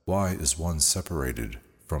 Why is one separated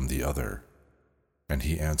from the other? And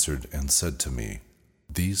he answered and said to me,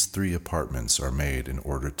 These 3 apartments are made in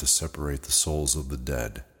order to separate the souls of the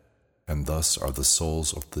dead, and thus are the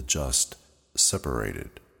souls of the just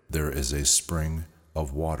separated. There is a spring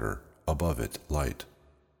of water above it light,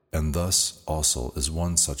 and thus also is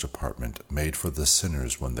one such apartment made for the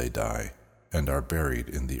sinners when they die, and are buried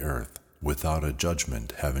in the earth, without a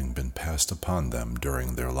judgment having been passed upon them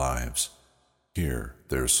during their lives. Here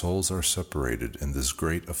their souls are separated in this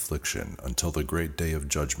great affliction until the great day of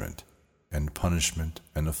judgment, and punishment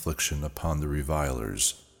and affliction upon the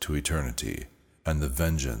revilers to eternity, and the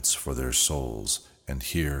vengeance for their souls, and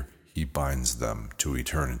here he binds them to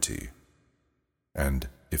eternity. And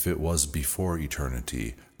if it was before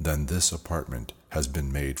eternity, then this apartment has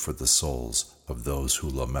been made for the souls of those who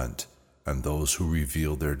lament, and those who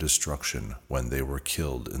reveal their destruction when they were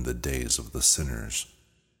killed in the days of the sinners.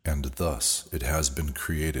 And thus it has been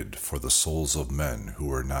created for the souls of men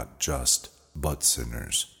who are not just, but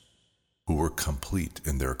sinners. who were complete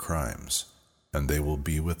in their crimes, and they will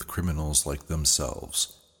be with criminals like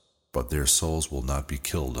themselves, but their souls will not be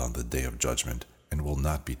killed on the day of judgment and will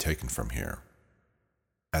not be taken from here.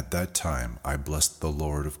 At that time I blessed the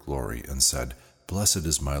Lord of glory and said, Blessed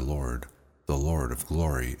is my Lord, the Lord of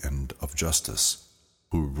glory and of justice,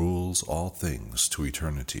 who rules all things to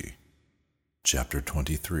eternity. Chapter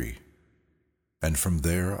 23. And from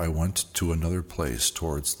there I went to another place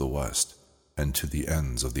towards the west, and to the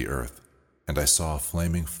ends of the earth, and I saw a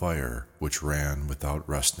flaming fire which ran without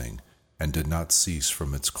resting, and did not cease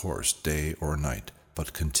from its course day or night,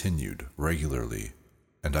 but continued regularly.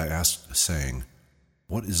 And I asked, saying,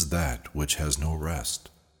 What is that which has no rest?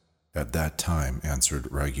 At that time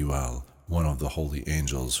answered Raguel, one of the holy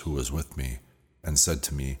angels who was with me, and said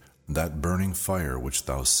to me, That burning fire which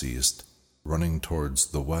thou seest, running towards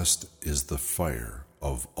the west, is the fire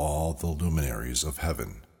of all the luminaries of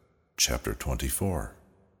heaven. Chapter 24.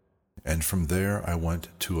 And from there I went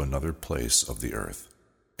to another place of the earth,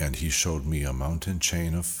 and he showed me a mountain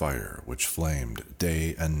chain of fire which flamed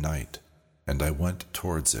day and night, and I went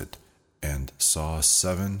towards it, and saw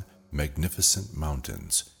 7 magnificent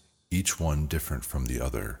mountains, each one different from the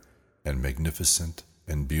other, and magnificent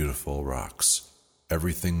and beautiful rocks,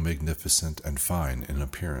 everything magnificent and fine in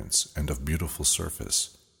appearance and of beautiful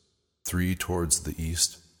surface. 3 towards the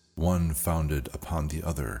east, 1 founded upon the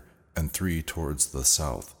other, and 3 towards the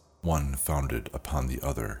south, 1 founded upon the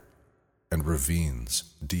other, and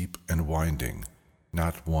ravines, deep and winding,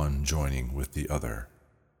 not one joining with the other.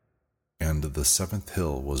 And the 7th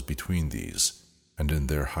hill was between these, and in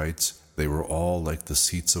their heights they were all like the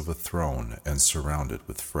seats of a throne, and surrounded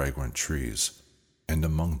with fragrant trees. And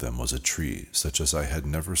among them was a tree such as I had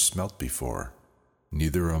never smelt before,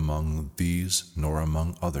 neither among these nor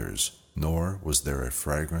among others, nor was there a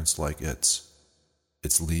fragrance like its.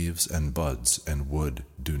 Its leaves and buds and wood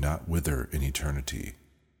do not wither in eternity.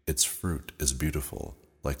 Its fruit is beautiful,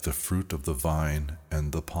 like the fruit of the vine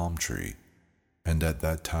and the palm tree. And at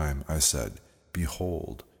that time I said,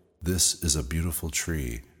 Behold, this is a beautiful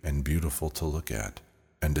tree, and beautiful to look at,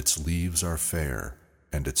 and its leaves are fair,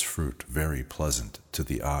 and its fruit very pleasant to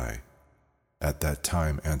the eye. At that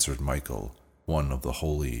time answered Michael, one of the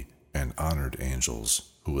holy and honored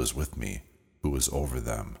angels, who was with me, who was over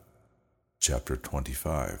them. Chapter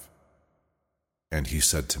 25. And he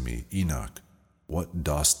said to me, Enoch, what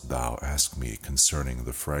dost thou ask me concerning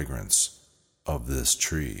the fragrance of this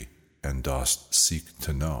tree, and dost seek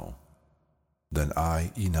to know? Then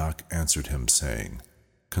I, Enoch, answered him, saying,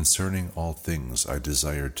 Concerning all things I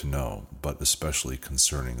desired to know, but especially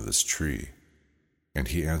concerning this tree. And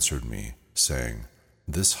he answered me, saying,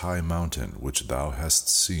 This high mountain which thou hast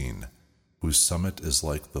seen, whose summit is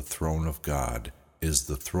like the throne of God, is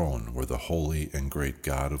the throne where the holy and great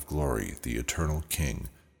God of glory, the eternal King,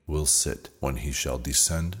 will sit when he shall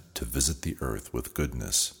descend to visit the earth with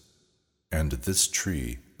goodness. And this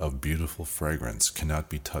tree of beautiful fragrance cannot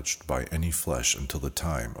be touched by any flesh until the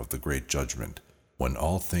time of the great judgment, when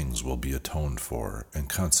all things will be atoned for and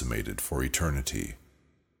consummated for eternity.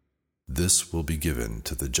 This will be given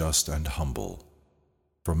to the just and humble.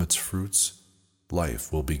 From its fruits,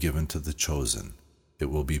 life will be given to the chosen. It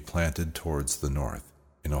will be planted towards the north,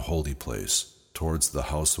 in a holy place, towards the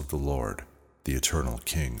house of the Lord, the eternal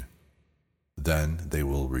King. Then they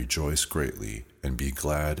will rejoice greatly and be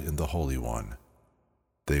glad in the Holy One.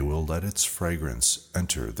 They will let its fragrance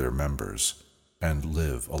enter their members, and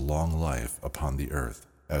live a long life upon the earth,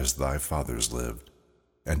 as thy fathers lived.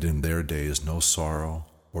 And in their days no sorrow,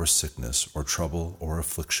 or sickness, or trouble, or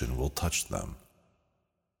affliction will touch them.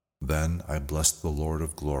 Then I blessed the Lord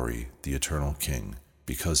of glory, the eternal King,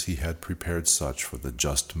 because he had prepared such for the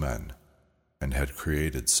just men, and had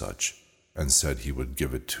created such, and said he would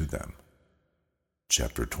give it to them.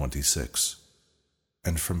 Chapter 26.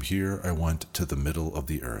 And from here I went to the middle of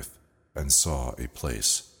the earth, and saw a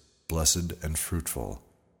place, blessed and fruitful,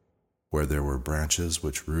 where there were branches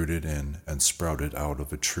which rooted in and sprouted out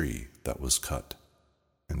of a tree that was cut.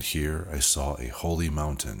 And here I saw a holy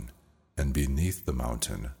mountain, and beneath the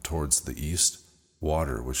mountain, towards the east,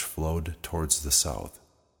 water which flowed towards the south.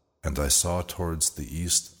 And I saw towards the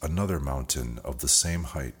east another mountain of the same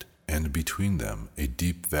height, and between them a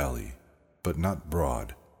deep valley, but not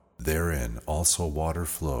broad. Therein also water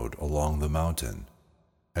flowed along the mountain.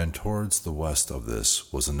 And towards the west of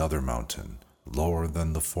this was another mountain, lower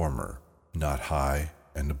than the former, not high,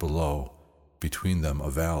 and below, between them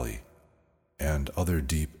a valley. And other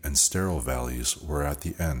deep and sterile valleys were at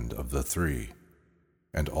the end of the 3.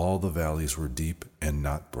 And all the valleys were deep and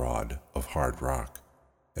not broad, of hard rock,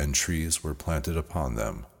 and trees were planted upon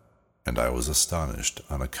them. And I was astonished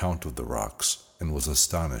on account of the rocks, and was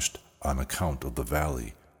astonished on account of the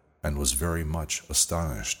valley, and was very much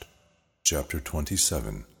astonished. Chapter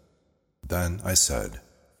 27. Then I said,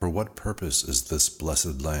 For what purpose is this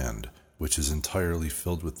blessed land, which is entirely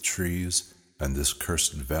filled with trees, and this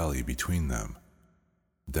cursed valley between them?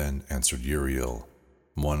 Then answered Uriel,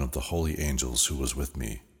 one of the holy angels who was with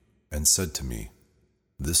me, and said to me,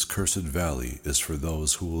 This cursed valley is for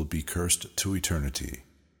those who will be cursed to eternity,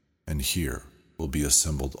 and here will be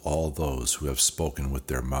assembled all those who have spoken with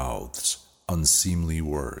their mouths unseemly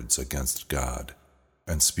words against God,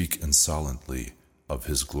 and speak insolently of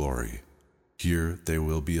his glory. Here they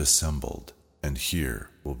will be assembled, and here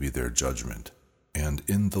will be their judgment. And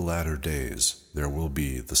in the latter days there will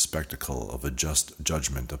be the spectacle of a just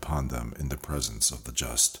judgment upon them in the presence of the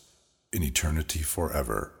just, in eternity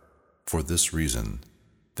forever. For this reason,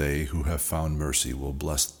 they who have found mercy will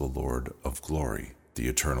bless the Lord of glory, the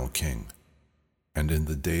eternal King. And in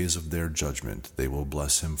the days of their judgment they will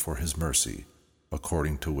bless him for his mercy,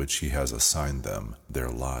 according to which he has assigned them their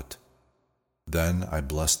lot. Then I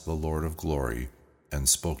blessed the Lord of glory, and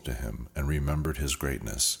spoke to him, and remembered his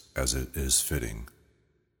greatness, as it is fitting.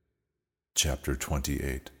 Chapter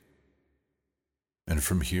 28. And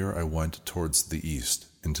from here I went towards the east,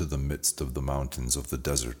 into the midst of the mountains of the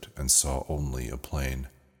desert, and saw only a plain.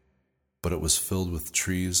 But it was filled with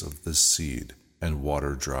trees of this seed, and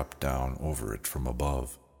water dropped down over it from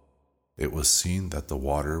above. It was seen that the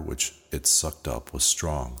water which it sucked up was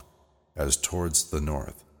strong, as towards the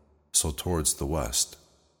north, so towards the west,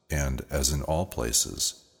 and as in all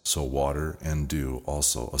places, so water and dew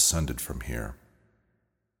also ascended from here.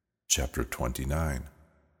 Chapter 29.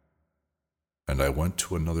 And I went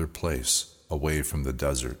to another place, away from the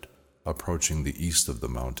desert, approaching the east of the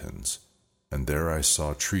mountains, and there I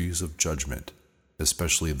saw trees of judgment,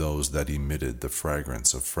 especially those that emitted the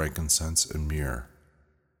fragrance of frankincense and myrrh,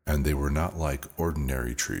 and they were not like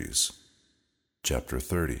ordinary trees. Chapter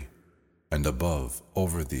 30. And above,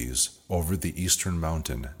 over these, over the eastern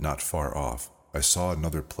mountain, not far off, I saw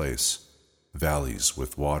another place, valleys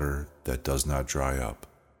with water that does not dry up.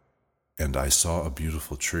 And I saw a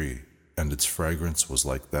beautiful tree, and its fragrance was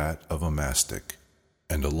like that of a mastic.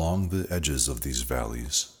 And along the edges of these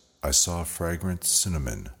valleys I saw fragrant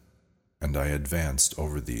cinnamon, and I advanced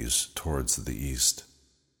over these towards the east.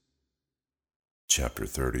 Chapter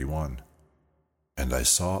 31. And I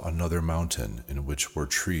saw another mountain in which were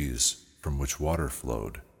trees from which water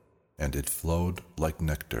flowed, and it flowed like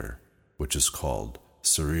nectar, which is called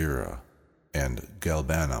Cerera and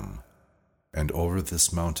Galbanum. And over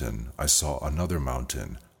this mountain I saw another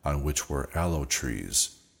mountain on which were aloe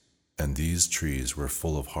trees, and these trees were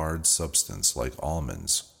full of hard substance like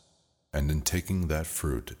almonds, and in taking that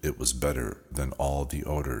fruit it was better than all the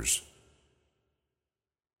odors.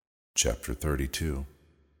 Chapter 32.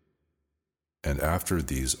 And after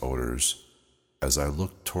these odors, as I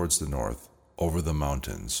looked towards the north, over the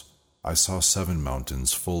mountains, I saw 7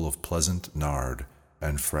 mountains full of pleasant nard,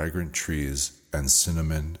 and fragrant trees, and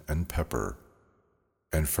cinnamon, and pepper.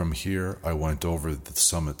 And from here I went over the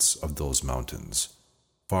summits of those mountains,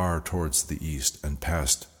 far towards the east, and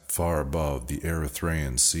passed far above the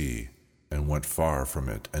Erythraean Sea, and went far from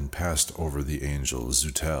it, and passed over the angel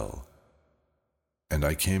Zutel. And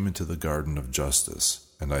I came into the garden of justice,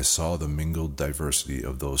 and I saw the mingled diversity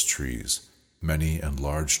of those trees. Many and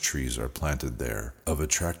large trees are planted there, of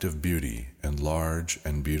attractive beauty, and large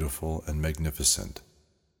and beautiful and magnificent.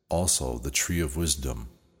 Also the tree of wisdom.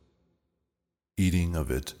 Eating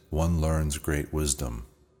of it, one learns great wisdom.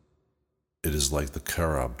 It is like the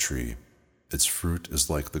carob tree. Its fruit is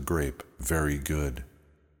like the grape, very good.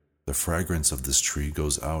 The fragrance of this tree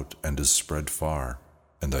goes out and is spread far.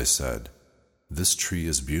 And I said, This tree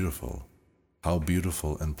is beautiful. How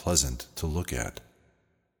beautiful and pleasant to look at.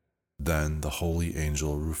 Then the holy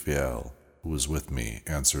angel Raphael, who was with me,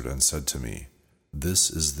 answered and said to me, This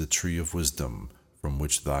is the tree of wisdom, from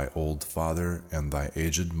which thy old father and thy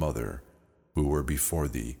aged mother, who were before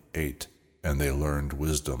thee, ate, and they learned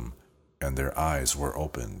wisdom, and their eyes were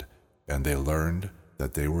opened, and they learned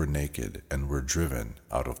that they were naked and were driven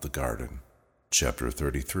out of the garden. Chapter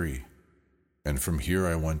 33. And from here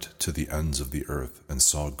I went to the ends of the earth, and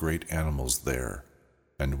saw great animals there,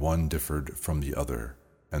 and one differed from the other,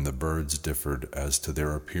 and the birds differed as to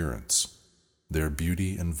their appearance. Their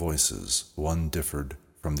beauty and voices, one differed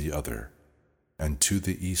from the other. And to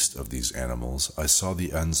the east of these animals I saw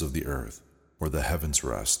the ends of the earth, where the heavens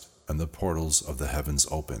rest, and the portals of the heavens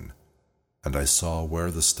open. And I saw where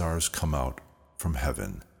the stars come out from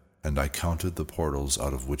heaven, and I counted the portals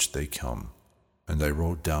out of which they come. And I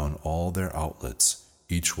wrote down all their outlets,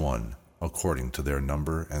 each one according to their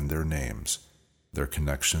number and their names. their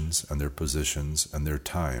connections and their positions and their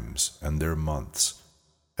times and their months,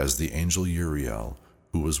 as the angel Uriel,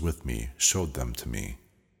 who was with me, showed them to me.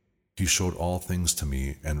 He showed all things to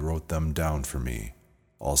me and wrote them down for me.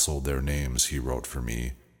 Also their names he wrote for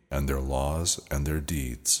me, and their laws and their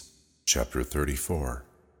deeds. Chapter 34.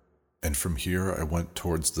 And from here I went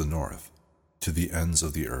towards the north, to the ends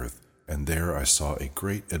of the earth, and there I saw a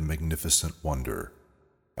great and magnificent wonder,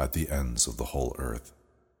 at the ends of the whole earth.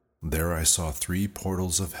 There I saw 3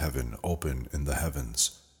 portals of heaven open in the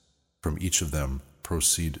heavens. From each of them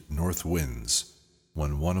proceed north winds.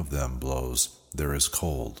 When one of them blows, there is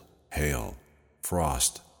cold, hail,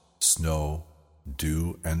 frost, snow,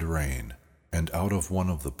 dew, and rain. And out of one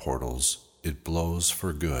of the portals it blows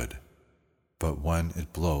for good. But when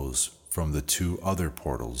it blows from the 2 other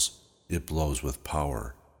portals, it blows with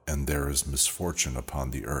power, and there is misfortune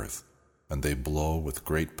upon the earth, and they blow with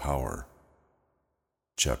great power.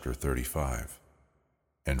 Chapter 35.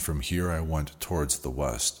 And from here I went towards the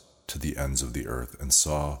west, to the ends of the earth, and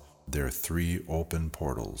saw there 3 open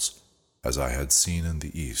portals, as I had seen in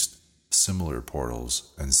the east, similar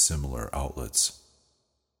portals and similar outlets.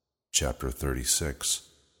 Chapter 36.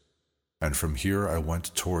 And from here I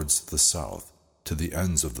went towards the south, to the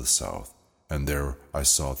ends of the south, and there I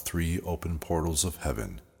saw 3 open portals of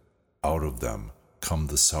heaven. Out of them come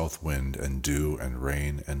the south wind and dew and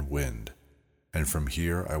rain and wind. And from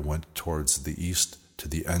here I went towards the east, to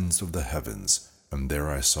the ends of the heavens, and there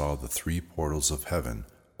I saw the 3 portals of heaven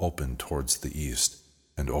open towards the east,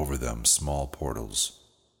 and over them small portals.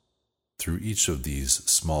 Through each of these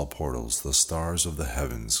small portals the stars of the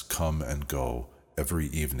heavens come and go every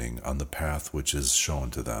evening on the path which is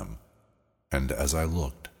shown to them. And as I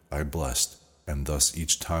looked, I blessed, and thus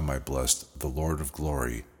each time I blessed the Lord of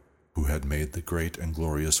glory, who had made the great and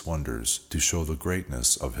glorious wonders, to show the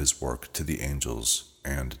greatness of his work to the angels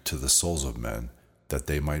and to the souls of men, that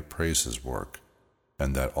they might praise his work,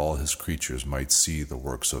 and that all his creatures might see the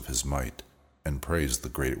works of his might, and praise the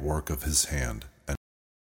great work of his hand.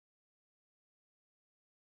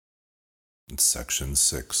 Section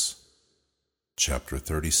 6. Chapter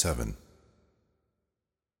 37.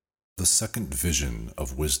 The second vision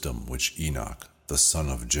of wisdom which Enoch, the son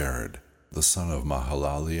of Jared, the son of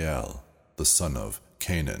Mahalaleel, the son of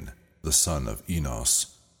Canaan, the son of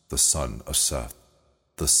Enos, the son of Seth,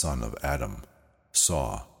 the son of Adam,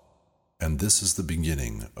 saw. And this is the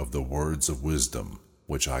beginning of the words of wisdom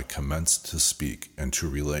which I commenced to speak and to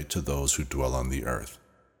relate to those who dwell on the earth.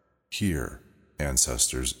 Hear,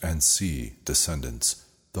 ancestors, and see, descendants,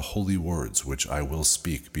 the holy words which I will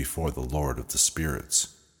speak before the Lord of the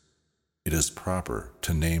spirits. It is proper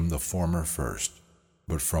to name the former first,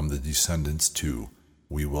 but from the descendants too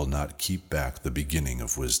we will not keep back the beginning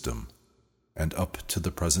of wisdom. And up to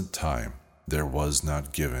the present time there was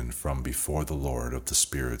not given from before the Lord of the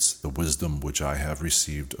spirits the wisdom which I have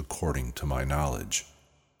received according to my knowledge,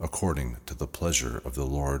 according to the pleasure of the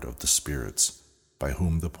Lord of the spirits, by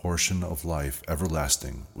whom the portion of life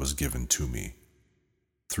everlasting was given to me.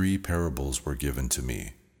 3 parables were given to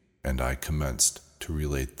me, and I commenced to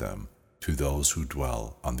relate them to those who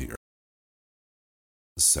dwell on the earth.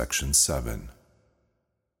 Section 7.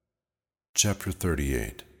 Chapter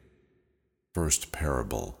 38. First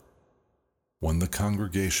parable. When the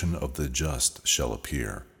congregation of the just shall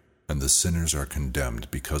appear, and the sinners are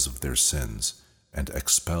condemned because of their sins, and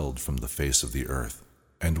expelled from the face of the earth,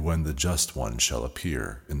 and when the just one shall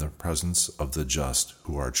appear in the presence of the just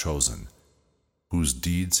who are chosen, whose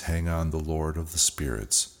deeds hang on the Lord of the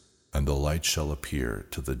spirits, and the light shall appear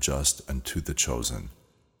to the just and to the chosen,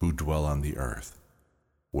 who dwell on the earth,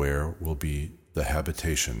 where will be the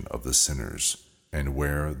habitation of the sinners, and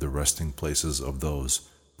where the resting places of those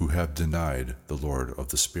who have denied the Lord of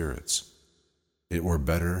the spirits. It were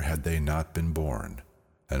better had they not been born,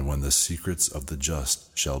 and when the secrets of the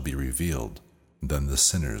just shall be revealed, then the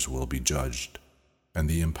sinners will be judged, and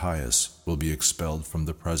the impious will be expelled from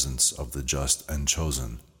the presence of the just and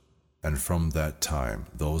chosen. And from that time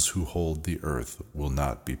those who hold the earth will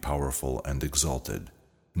not be powerful and exalted,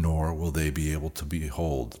 nor will they be able to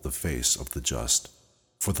behold the face of the just.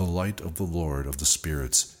 For the light of the Lord of the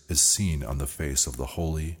spirits is seen on the face of the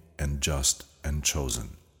holy and just and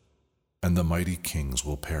chosen. And the mighty kings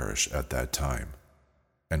will perish at that time,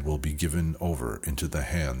 and will be given over into the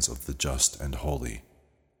hands of the just and holy.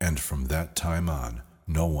 And from that time on,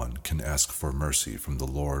 no one can ask for mercy from the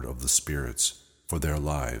Lord of the spirits, for their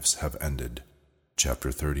lives have ended.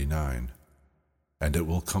 Chapter 39. And it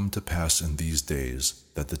will come to pass in these days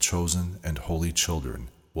that the chosen and holy children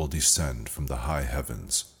will descend from the high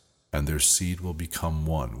heavens, and their seed will become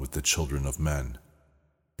one with the children of men.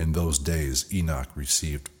 In those days Enoch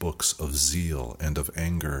received books of zeal and of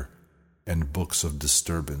anger, and books of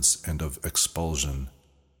disturbance and of expulsion,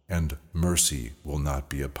 and mercy will not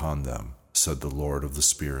be upon them, said the Lord of the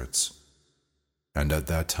spirits. And at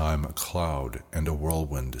that time a cloud and a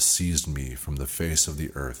whirlwind seized me from the face of the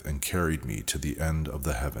earth and carried me to the end of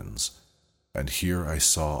the heavens. And here I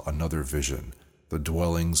saw another vision, the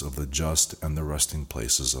dwellings of the just and the resting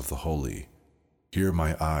places of the holy. Here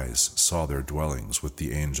my eyes saw their dwellings with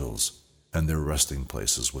the angels, and their resting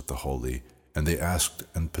places with the holy, and they asked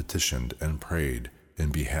and petitioned and prayed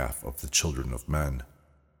in behalf of the children of men.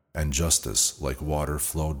 And justice like water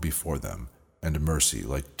flowed before them, and mercy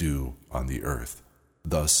like dew on the earth.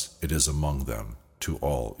 Thus it is among them to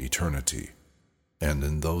all eternity. And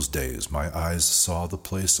in those days my eyes saw the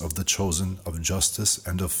place of the chosen of justice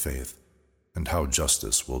and of faith, and how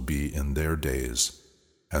justice will be in their days,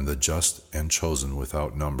 and the just and chosen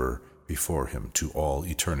without number before him to all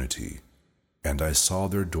eternity. And I saw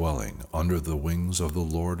their dwelling under the wings of the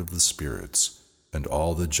Lord of the spirits, and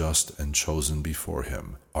all the just and chosen before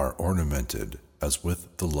him are ornamented as with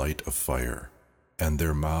the light of fire, and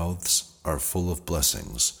their mouths are full of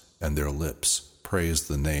blessings, and their lips praise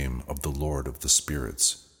the name of the Lord of the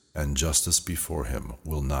spirits, and justice before him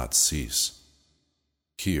will not cease.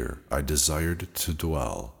 Here I desired to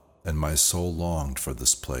dwell, and my soul longed for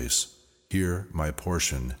this place. Here my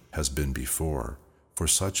portion has been before, for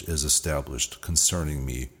such is established concerning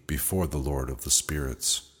me before the Lord of the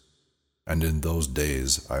spirits. And in those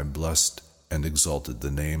days I blessed and exalted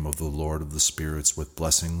the name of the Lord of the spirits with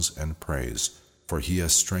blessings and praise, for he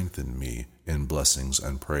has strengthened me in blessings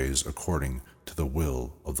and praise according to the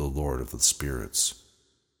will of the Lord of the spirits.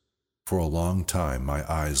 For a long time my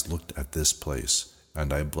eyes looked at this place,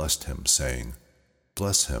 and I blessed him, saying,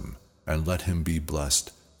 Bless him, and let him be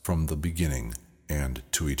blessed from the beginning and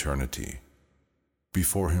to eternity.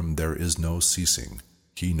 Before him there is no ceasing.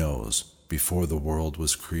 He knows, before the world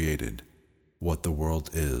was created, what the world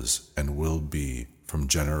is and will be from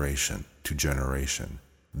generation to generation.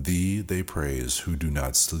 Thee they praise who do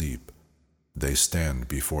not sleep. They stand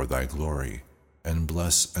before thy glory, and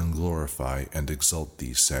bless and glorify and exalt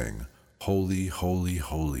thee, saying, Holy, holy,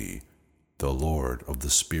 holy, the Lord of the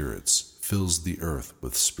spirits fills the earth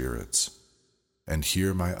with spirits. And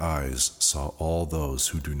here my eyes saw all those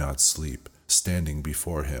who do not sleep, standing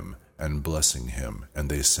before him and blessing him, and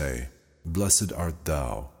they say, Blessed art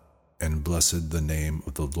thou, and blessed the name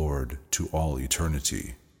of the Lord to all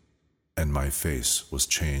eternity. And my face was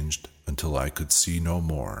changed until I could see no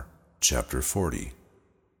more. Chapter 40.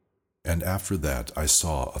 And after that I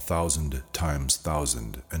saw 1,000 times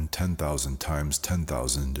 1,000, and 10,000 times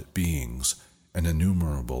 10,000 beings, an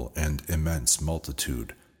innumerable and immense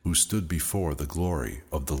multitude, who stood before the glory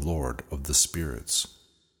of the Lord of the spirits.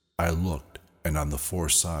 I looked, and on the four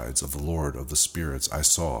sides of the Lord of the spirits I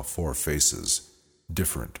saw 4 faces,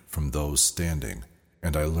 different from those standing,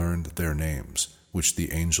 and I learned their names, which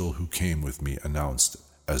the angel who came with me announced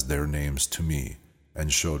as their names to me,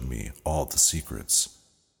 and showed me all the secrets.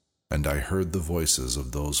 And I heard the voices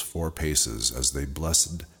of those 4 faces as they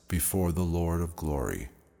blessed before the Lord of glory.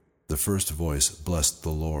 The first voice blessed the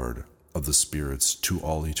Lord of the spirits to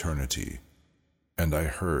all eternity. And I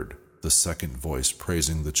heard the second voice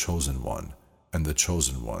praising the chosen one, and the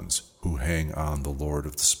chosen ones who hang on the Lord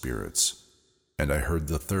of the spirits. And I heard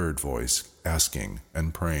the third voice asking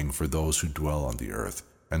and praying for those who dwell on the earth,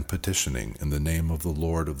 and petitioning in the name of the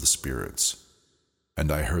Lord of the spirits. And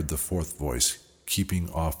I heard the fourth voice keeping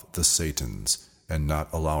off the Satans, and not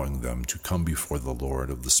allowing them to come before the Lord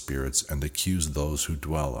of the spirits and accuse those who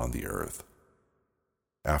dwell on the earth.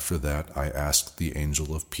 After that I asked the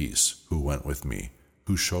angel of peace, who went with me,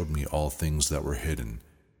 who showed me all things that were hidden,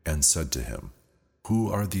 and said to him,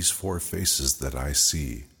 Who are these 4 faces that I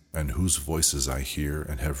see, and whose voices I hear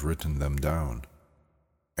and have written them down?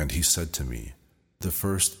 And he said to me, The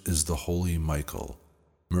first is the holy Michael,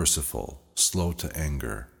 merciful, slow to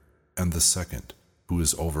anger, and the second, who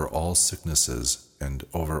is over all sicknesses and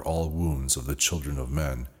over all wounds of the children of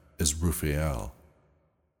men, is Raphael.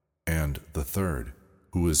 And the third,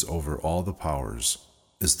 who is over all the powers,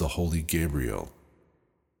 is the holy Gabriel.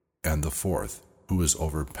 And the fourth, who is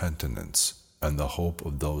over penitence and the hope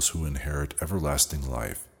of those who inherit everlasting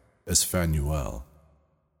life, is Phanuel.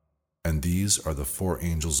 And these are the 4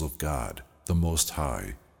 angels of God, the Most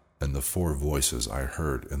High, and the 4 voices I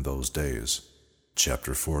heard in those days.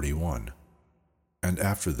 Chapter 41. And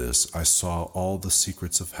after this I saw all the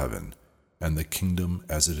secrets of heaven, and the kingdom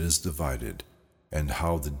as it is divided, and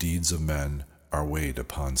how the deeds of men are weighed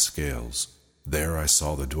upon scales. There I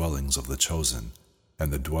saw the dwellings of the chosen,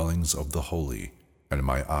 and the dwellings of the holy, and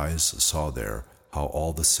my eyes saw there how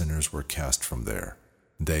all the sinners were cast from there,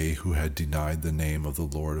 they who had denied the name of the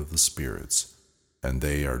Lord of the spirits, and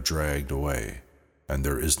they are dragged away, and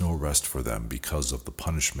there is no rest for them because of the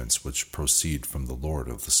punishments which proceed from the Lord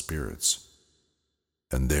of the spirits.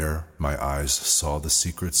 And there my eyes saw the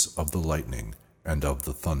secrets of the lightning and of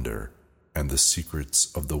the thunder, and the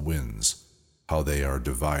secrets of the winds, how they are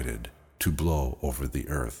divided to blow over the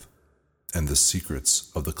earth, and the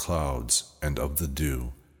secrets of the clouds and of the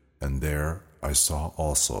dew, and there I saw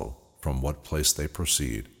also from what place they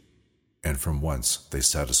proceed, and from whence they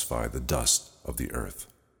satisfy the dust of the earth.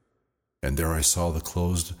 And there I saw the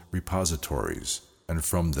closed repositories, and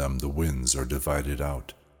from them the winds are divided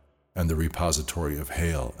out, and the repository of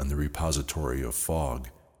hail, and the repository of fog,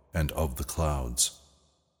 and of the clouds.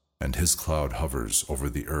 And his cloud hovers over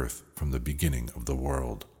the earth from the beginning of the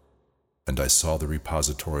world. And I saw the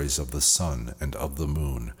repositories of the sun and of the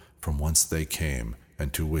moon, from whence they came,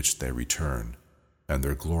 and to which they return, and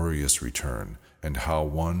their glorious return, and how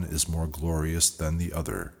one is more glorious than the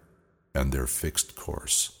other, and their fixed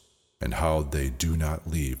course, and how they do not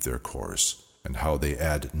leave their course, and how they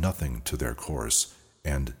add nothing to their course,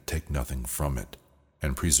 and take nothing from it,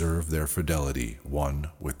 and preserve their fidelity one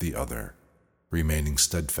with the other, remaining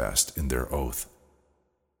steadfast in their oath.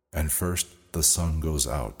 And first the sun goes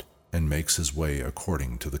out, and makes his way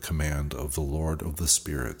according to the command of the Lord of the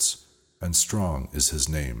spirits, and strong is his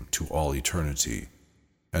name to all eternity.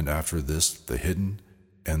 And after this the hidden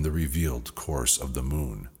and the revealed course of the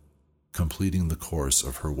moon, completing the course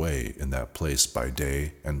of her way in that place by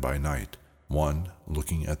day and by night, one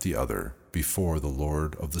looking at the other before the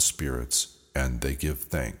Lord of the spirits, and they give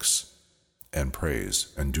thanks and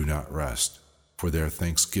praise and do not rest, for their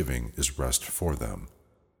thanksgiving is rest for them.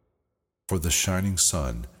 For the shining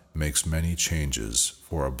sun makes many changes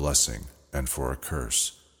for a blessing and for a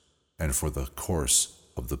curse, and for the course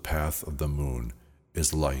of the path of the moon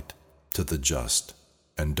is light to the just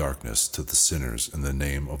and darkness to the sinners in the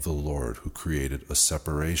name of the Lord, who created a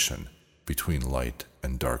separation between light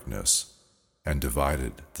and darkness, and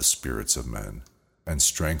divided the spirits of men, and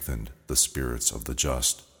strengthened the spirits of the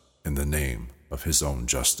just in the name of his own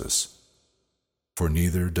justice. For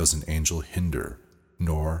neither does an angel hinder,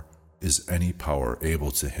 nor is any power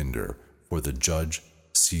able to hinder, for the judge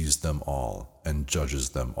sees them all and judges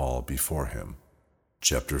them all before him.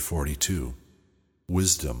 Chapter 42.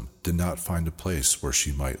 Wisdom did not find a place where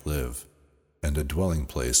she might live, and a dwelling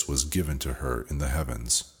place was given to her in the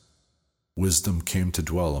heavens. Wisdom came to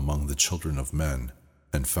dwell among the children of men,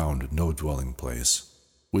 and found no dwelling place.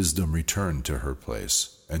 Wisdom returned to her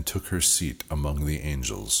place, and took her seat among the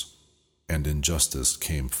angels. And injustice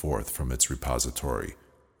came forth from its repository,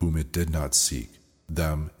 whom it did not seek,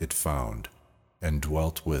 them it found, and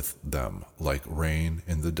dwelt with them like rain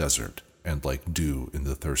in the desert, and like dew in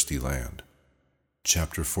the thirsty land.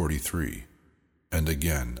 Chapter 43. And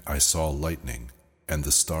again I saw lightning, and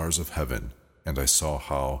the stars of heaven, and I saw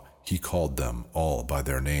how he called them all by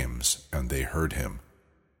their names, and they heard him.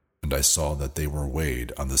 And I saw that they were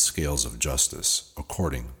weighed on the scales of justice,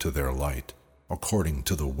 according to their light, according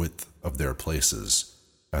to the width of their places,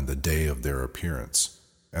 and the day of their appearance,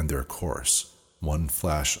 and their course. One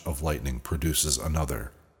flash of lightning produces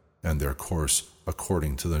another, and their course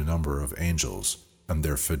according to the number of angels, and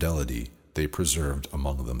their fidelity they preserved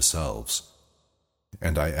among themselves.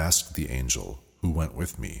 And I asked the angel who went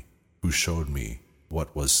with me, who showed me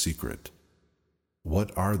what was secret,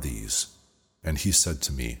 "What are these?" And he said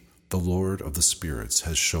to me, "The Lord of the spirits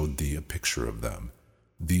has showed thee a picture of them.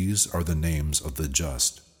 These are the names of the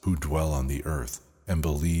just who dwell on the earth, and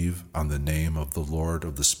believe on the name of the Lord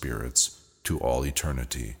of the spirits to all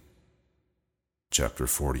eternity." Chapter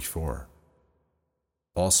 44.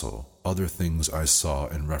 Also, other things I saw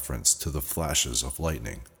in reference to the flashes of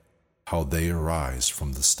lightning, how they arise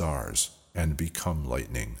from the stars, and become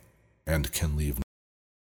lightning, and can leave.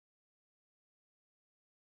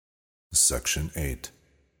 Section 8.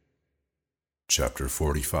 Chapter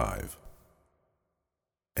 45.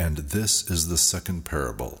 And this is the second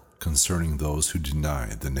parable concerning those who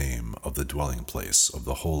deny the name of the dwelling place of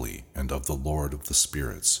the holy and of the Lord of the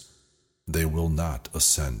spirits. They will not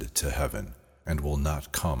ascend to heaven, and will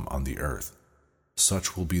not come on the earth.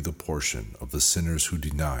 Such will be the portion of the sinners who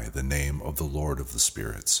deny the name of the Lord of the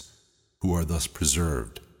spirits, who are thus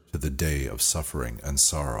preserved to the day of suffering and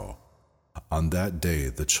sorrow. On that day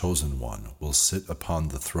the chosen one will sit upon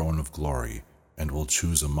the throne of glory, and will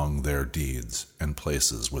choose among their deeds and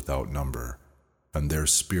places without number, and their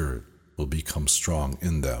spirit will become strong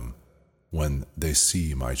in them when they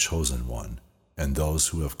see my chosen one, and those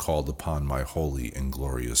who have called upon my holy and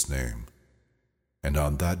glorious name. And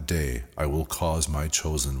on that day I will cause my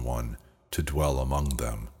chosen one to dwell among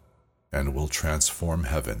them, and will transform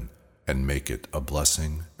heaven and make it a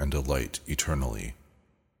blessing and a light eternally.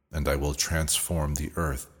 And I will transform the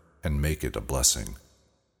earth and make it a blessing,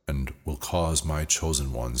 and will cause my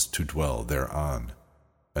chosen ones to dwell thereon,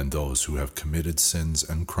 and those who have committed sins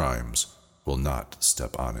and crimes will not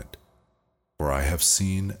step on it. For I have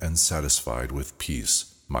seen and satisfied with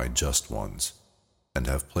peace my just ones, and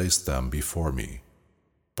have placed them before me.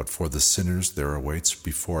 But for the sinners there awaits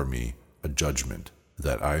before me a judgment,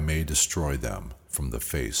 that I may destroy them from the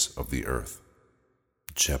face of the earth.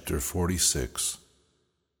 Chapter 46.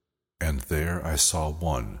 And there I saw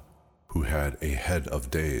one who had a head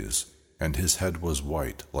of days, and his head was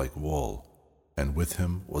white like wool, and with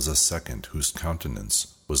him was a second whose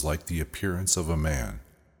countenance was like the appearance of a man,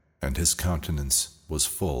 and his countenance was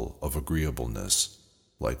full of agreeableness,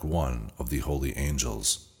 like one of the holy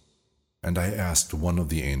angels. And I asked one of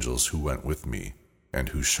the angels who went with me, and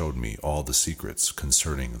who showed me all the secrets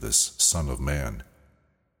concerning this Son of Man,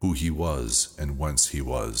 who he was, and whence he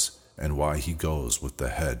was, and why he goes with the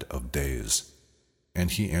head of days.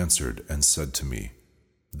 And he answered and said to me,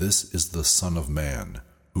 This is the Son of Man,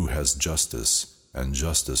 who has justice, and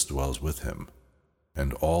justice dwells with him.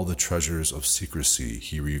 And all the treasures of secrecy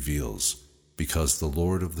he reveals, because the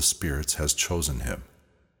Lord of the spirits has chosen him,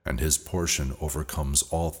 and his portion overcomes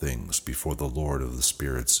all things before the Lord of the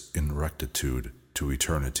spirits in rectitude to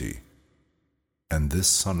eternity. And this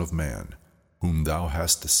Son of Man, whom thou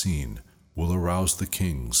hast seen, will arouse the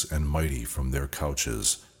kings and mighty from their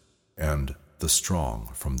couches, and the strong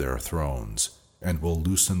from their thrones, and will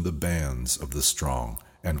loosen the bands of the strong,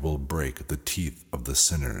 and will break the teeth of the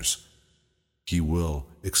sinners. He will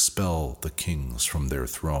expel the kings from their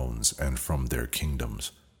thrones and from their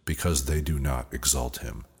kingdoms, because they do not exalt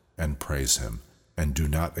him, and praise him, and do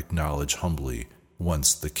not acknowledge humbly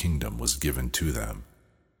whence the kingdom was given to them.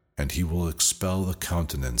 And he will expel the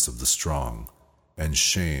countenance of the strong, and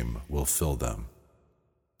shame will fill them.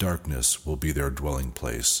 Darkness will be their dwelling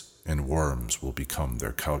place, and worms will become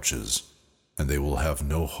their couches, and they will have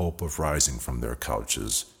no hope of rising from their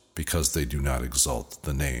couches, because they do not exalt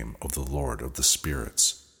the name of the Lord of the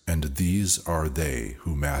spirits. And these are they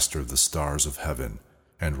who master the stars of heaven,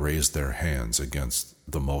 and raise their hands against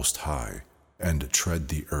the Most High, and tread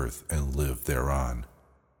the earth and live thereon.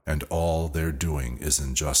 And all their doing is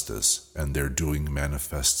injustice, and their doing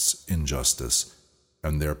manifests injustice,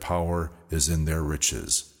 and their power is in their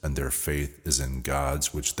riches, and their faith is in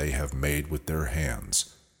gods which they have made with their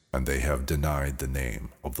hands, and they have denied the name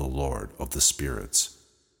of the Lord of the spirits.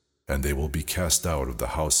 And they will be cast out of the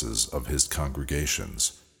houses of his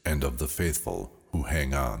congregations, and of the faithful who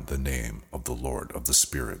hang on the name of the Lord of the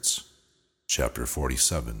spirits. Chapter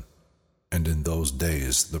 47. And in those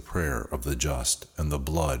days the prayer of the just and the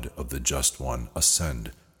blood of the just one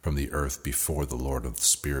ascend from the earth before the Lord of the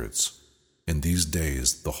spirits. In these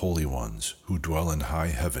days the holy ones who dwell in high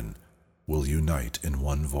heaven will unite in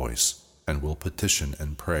one voice, and will petition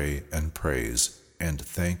and pray and praise and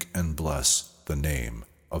thank and bless the name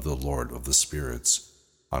of the Lord of the spirits,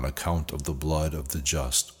 on account of the blood of the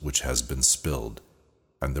just which has been spilled,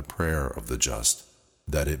 and the prayer of the just,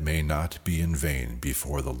 that it may not be in vain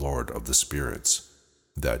before the Lord of the spirits,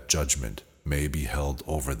 that judgment may be held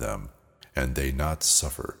over them, and they not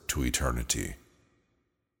suffer to eternity.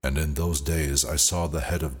 And in those days I saw the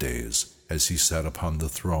head of days, as he sat upon the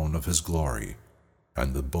throne of his glory,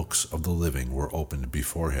 and the books of the living were opened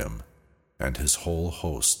before him, and his whole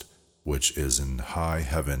host, which is in high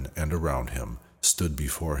heaven and around him, stood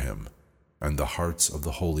before him, and the hearts of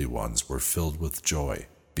the holy ones were filled with joy,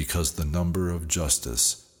 because the number of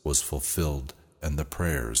justice was fulfilled, and the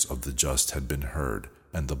prayers of the just had been heard,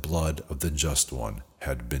 and the blood of the just one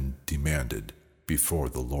had been demanded before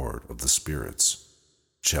the Lord of the spirits.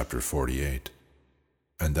 Chapter 48.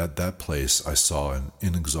 And at that place I saw an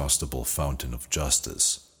inexhaustible fountain of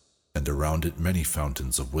justice, and around it many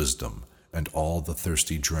fountains of wisdom, and all the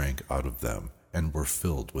thirsty drank out of them, and were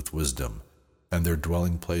filled with wisdom, and their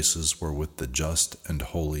dwelling places were with the just and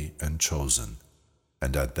holy and chosen.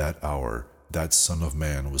 And at that hour that Son of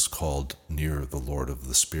Man was called near the Lord of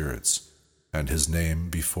the spirits, and his name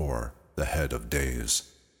before the head of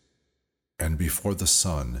days. And before the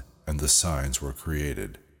sun and the signs were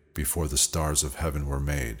created, before the stars of heaven were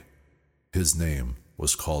made, his name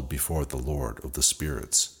was called before the Lord of the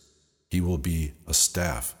spirits. He will be a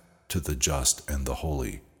staff to the just and the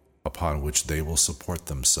holy, upon which they will support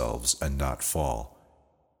themselves and not fall.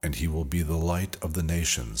 And he will be the light of the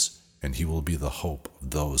nations, and he will be the hope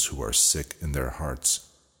of those who are sick in their hearts.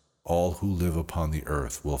 All who live upon the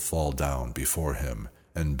earth will fall down before him,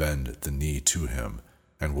 and bend the knee to him,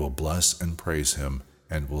 and will bless and praise him,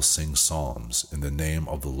 and will sing psalms in the name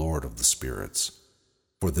of the Lord of the spirits.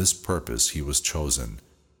 For this purpose he was chosen,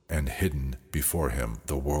 and hidden before him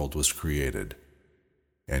the world was created,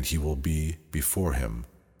 and he will be before him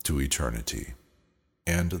to eternity.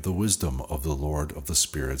 And the wisdom of the Lord of the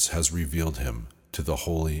spirits has revealed him to the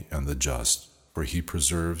holy and the just, for he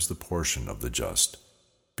preserves the portion of the just,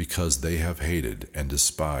 because they have hated and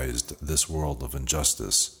despised this world of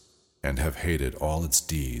injustice, and have hated all its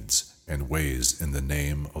deeds and ways in the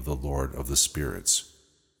name of the Lord of the spirits.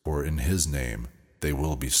 For in his name they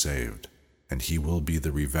will be saved, and he will be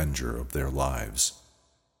the revenger of their lives.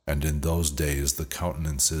 And in those days the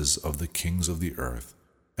countenances of the kings of the earth,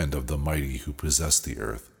 and of the mighty who possess the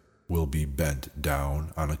earth, will be bent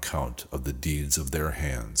down on account of the deeds of their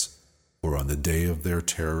hands. For on the day of their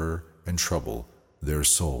terror and trouble their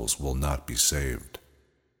souls will not be saved.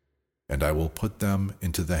 And I will put them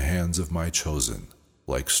into the hands of my chosen,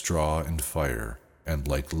 like straw in fire, and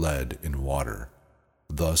like lead in water.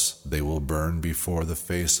 Thus they will burn before the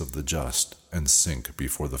face of the just, and sink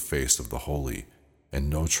before the face of the holy, and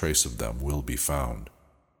no trace of them will be found.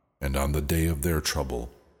 And on the day of their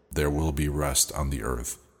trouble there will be rest on the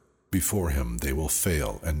earth. Before him they will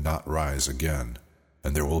fail and not rise again,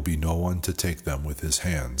 and there will be no one to take them with his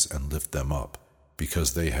hands and lift them up,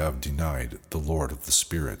 because they have denied the Lord of the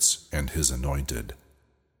spirits and his anointed.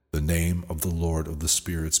 The name of the Lord of the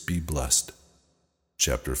spirits be blessed.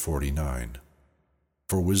 Chapter 49.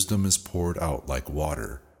 For wisdom is poured out like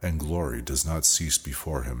water, and glory does not cease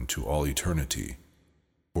before him to all eternity.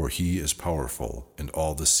 For he is powerful, and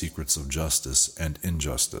all the secrets of justice and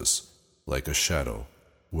injustice, like a shadow,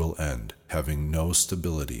 will end, having no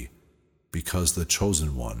stability, because the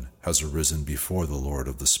chosen one has arisen before the Lord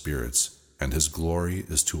of the spirits, and his glory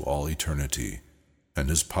is to all eternity, and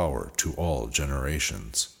his power to all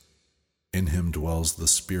generations. In him dwells the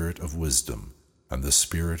spirit of wisdom, and the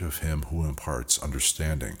spirit of him who imparts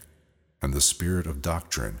understanding, and the spirit of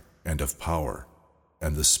doctrine and of power,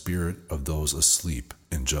 and the spirit of those asleep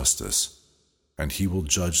in justice. And he will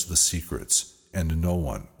judge the secrets, and no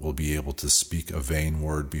one will be able to speak a vain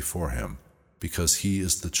word before him, because he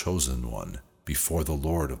is the chosen one before the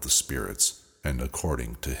Lord of the spirits, and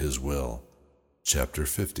according to his will. Chapter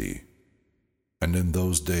 50. And in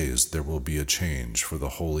those days there will be a change for the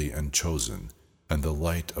holy and chosen, and the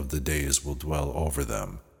light of the days will dwell over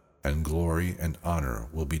them, and glory and honor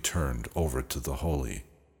will be turned over to the holy.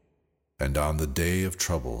 And on the day of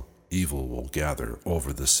trouble evil will gather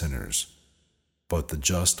over the sinners, but the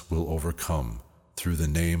just will overcome through the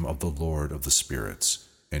name of the Lord of the spirits,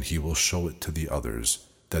 and he will show it to the others,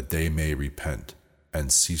 that they may repent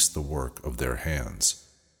and cease the work of their hands.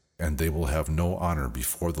 And they will have no honor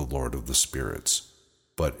before the Lord of the spirits,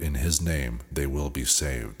 but in his name they will be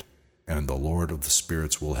saved. And the Lord of the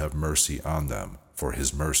spirits will have mercy on them, for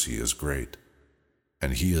his mercy is great.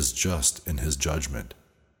 And he is just in his judgment,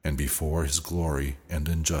 and before his glory and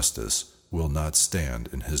injustice will not stand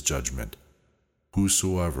in his judgment.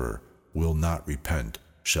 Whosoever will not repent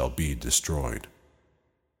shall be destroyed.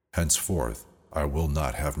 Henceforth I will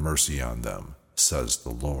not have mercy on them, says the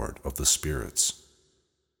Lord of the spirits.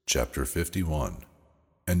 Chapter 51.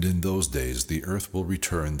 And in those days the earth will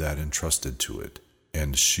return that entrusted to it,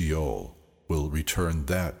 and Sheol will return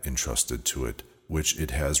that entrusted to it which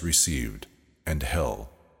it has received, and hell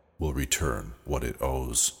will return what it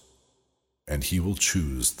owes. And he will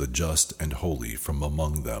choose the just and holy from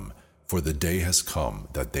among them, for the day has come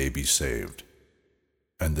that they be saved.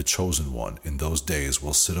 And the chosen one in those days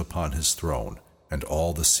will sit upon his throne, and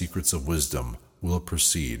all the secrets of wisdom will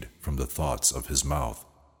proceed from the thoughts of his mouth.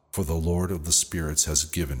 For the Lord of the spirits has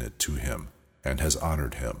given it to him, and has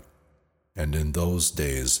honored him. And in those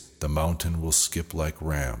days the mountain will skip like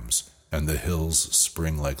rams, and the hills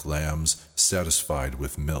spring like lambs satisfied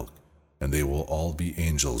with milk, and they will all be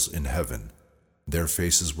angels in heaven. Their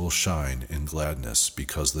faces will shine in gladness,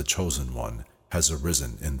 because the chosen one has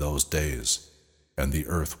arisen in those days. And the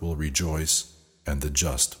earth will rejoice, and the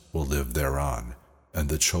just will live thereon, and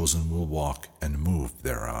the chosen will walk and move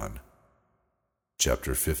thereon.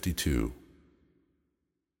 Chapter 52.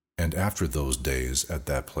 And after those days, at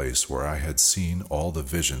that place where I had seen all the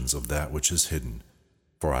visions of that which is hidden,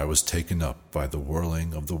 for I was taken up by the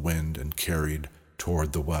whirling of the wind and carried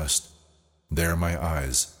toward the west, there my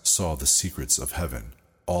eyes saw the secrets of heaven,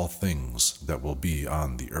 all things that will be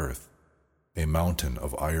on the earth, a mountain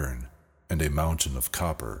of iron, and a mountain of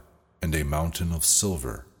copper, and a mountain of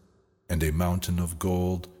silver, and a mountain of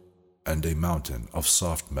gold, and a mountain of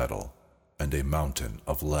soft metal, and a mountain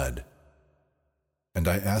of lead. And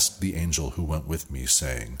I asked the angel who went with me,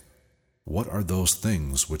 saying, What are those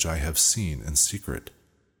things which I have seen in secret?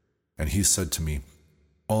 And he said to me,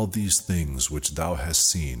 All these things which thou hast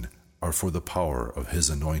seen are for the power of his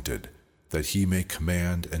anointed, that he may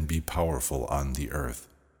command and be powerful on the earth.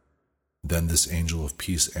 Then this angel of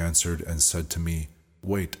peace answered and said to me,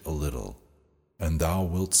 Wait a little, and thou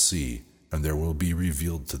wilt see, and there will be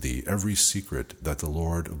revealed to thee every secret that the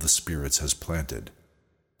Lord of the spirits has planted.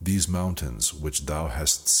 These mountains which thou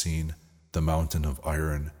hast seen, the mountain of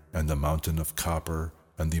iron, and the mountain of copper,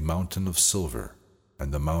 and the mountain of silver,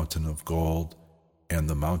 and the mountain of gold, and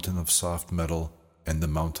the mountain of soft metal, and the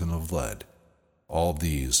mountain of lead, all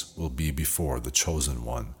these will be before the chosen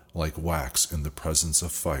one, like wax in the presence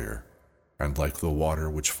of fire, and like the water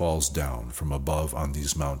which falls down from above on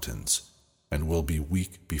these mountains, and will be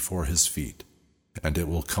weak before his feet. And it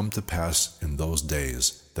will come to pass in those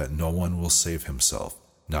days that no one will save himself,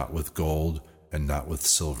 not with gold and not with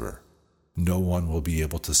silver. No one will be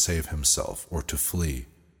able to save himself or to flee,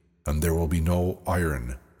 and there will be no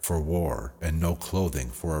iron for war and no clothing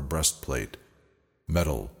for a breastplate.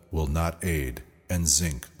 Metal will not aid, and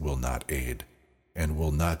zinc will not aid, and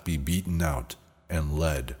will not be beaten out, and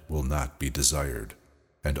lead will not be desired.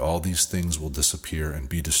 And all these things will disappear and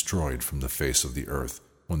be destroyed from the face of the earth,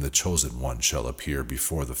 when the chosen one shall appear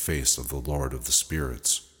before the face of the Lord of the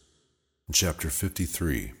spirits. Chapter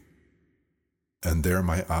 53. And there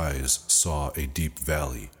my eyes saw a deep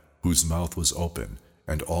valley, whose mouth was open,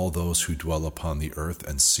 and all those who dwell upon the earth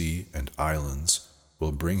and sea and islands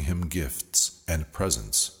will bring him gifts and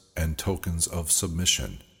presents and tokens of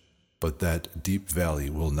submission. But that deep valley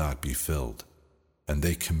will not be filled. And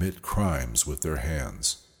they commit crimes with their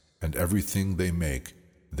hands, and everything they make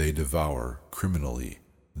they devour criminally,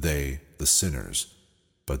 they, the sinners.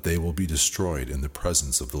 But they will be destroyed in the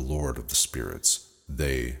presence of the Lord of the spirits,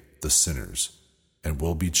 they, the sinners, and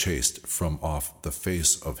will be chased from off the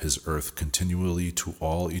face of his earth continually to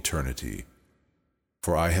all eternity.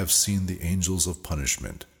 For I have seen the angels of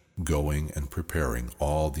punishment going and preparing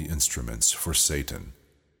all the instruments for Satan.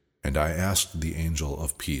 And I asked the angel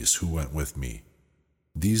of peace who went with me,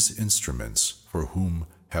 These instruments, for whom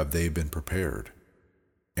have they been prepared?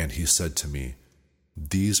 And he said to me,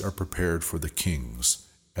 These are prepared for the kings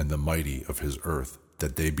and the mighty of his earth,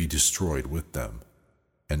 that they be destroyed with them.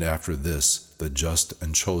 And after this, the just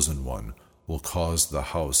and chosen one will cause the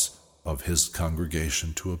house of his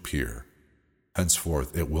congregation to appear.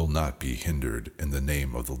 Henceforth it will not be hindered in the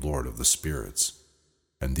name of the Lord of the spirits.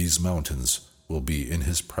 And these mountains will be in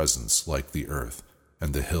his presence like the earth,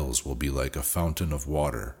 and the hills will be like a fountain of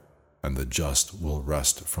water, and the just will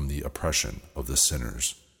rest from the oppression of the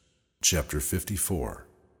sinners. Chapter 54.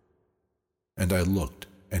 And I looked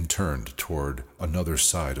and turned toward another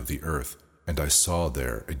side of the earth, and I saw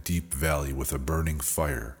there a deep valley with a burning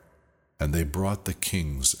fire. And they brought the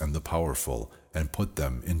kings and the powerful, and put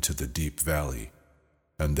them into the deep valley.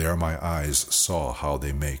 And there my eyes saw how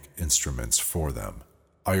they make instruments for them,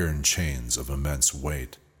 iron chains of immense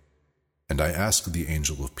weight. And I asked the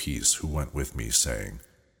angel of peace who went with me, saying,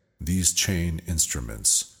 These chain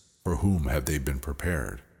instruments, for whom have they been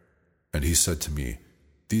prepared? And he said to me,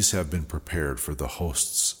 These have been prepared for the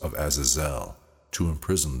hosts of Azazel, to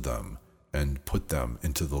imprison them, and put them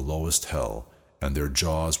into the lowest hell, and their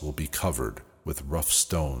jaws will be covered with rough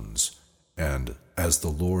stones, and as the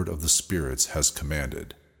Lord of the spirits has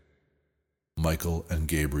commanded. Michael and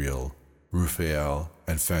Gabriel, Raphael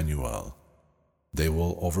and Phanuel, they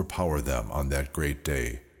will overpower them on that great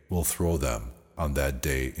day, will throw them on that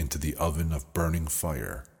day into the oven of burning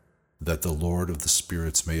fire, that the Lord of the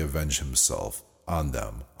spirits may avenge himself on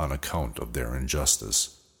them on account of their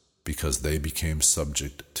injustice, because they became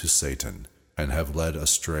subject to Satan, and have led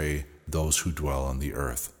astray those who dwell on the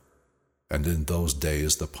earth. And in those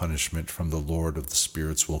days the punishment from the Lord of the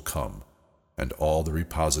spirits will come, and all the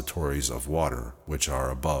repositories of water which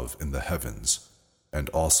are above in the heavens, and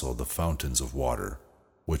also the fountains of water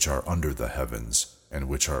which are under the heavens and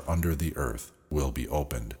which are under the earth will be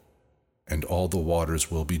opened. And all the waters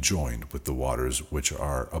will be joined with the waters which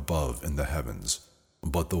are above in the heavens.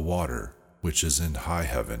 But the water which is in high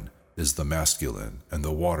heaven is the masculine, and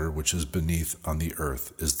the water which is beneath on the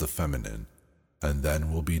earth is the feminine. And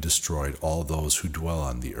then will be destroyed all those who dwell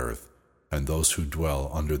on the earth, and those who dwell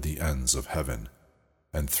under the ends of heaven.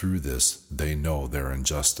 And through this they know their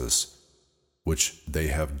injustice, which they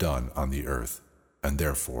have done on the earth, and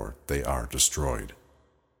therefore they are destroyed.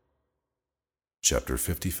 Chapter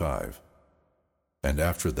 55. And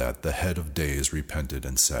after that the head of days repented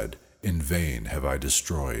and said, In vain have I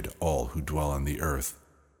destroyed all who dwell on the earth.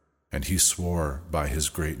 And he swore by his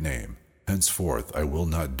great name, Henceforth I will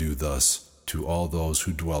not do thus to all those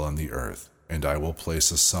who dwell on the earth, and I will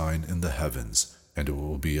place a sign in the heavens, and it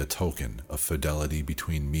will be a token of fidelity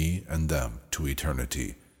between me and them to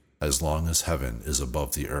eternity, as long as heaven is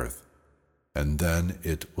above the earth. And then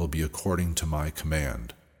it will be according to my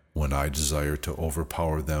command, when I desire to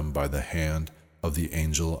overpower them by the hand of the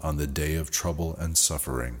angel on the day of trouble and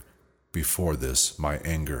suffering. Before this, my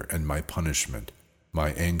anger and my punishment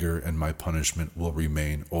will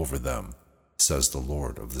remain over them, says the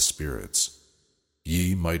Lord of the spirits.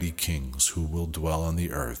 Ye mighty kings who will dwell on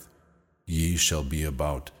the earth, ye shall be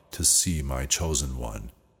about to see my chosen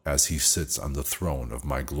one, as he sits on the throne of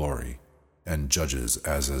my glory, and judges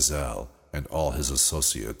Azazel and all his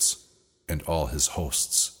associates, and all his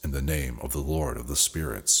hosts in the name of the Lord of the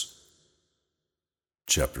spirits.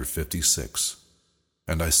 Chapter 56.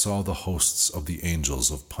 And I saw the hosts of the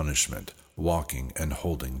angels of punishment, walking and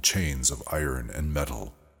holding chains of iron and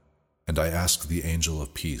metal. And I asked the angel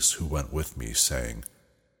of peace who went with me, saying,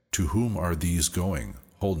 To whom are these going,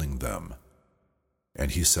 holding them?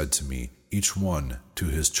 And he said to me, Each one to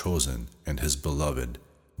his chosen and his beloved,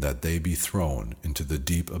 that they be thrown into the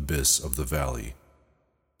deep abyss of the valley.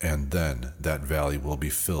 And then that valley will be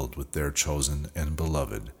filled with their chosen and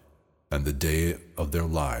beloved, and the day of their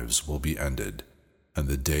lives will be ended, and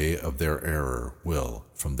the day of their error will,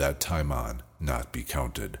 from that time on, not be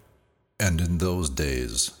counted. And in those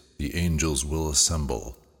days the angels will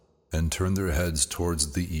assemble, and turn their heads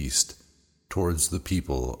towards the east, towards the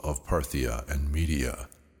people of Parthia and Media,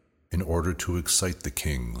 in order to excite the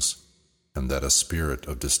kings, and that a spirit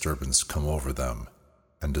of disturbance come over them,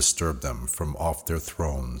 and disturb them from off their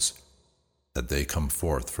thrones, that they come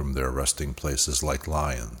forth from their resting places like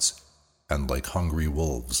lions, and like hungry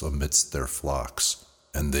wolves amidst their flocks.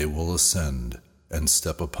 And they will ascend and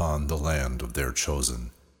step upon the land of their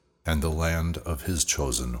chosen, and the land of his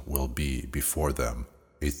chosen will be before them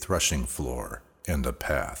a threshing floor and a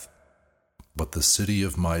path. But the city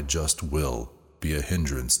of my just will be a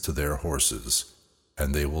hindrance to their horses,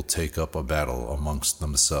 and they will take up a battle amongst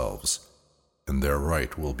themselves, and their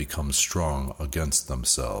right will become strong against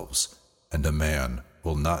themselves, and a man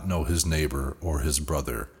will not know his neighbor or his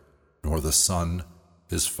brother, nor the son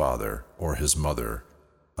his father or his mother,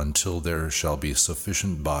 until there shall be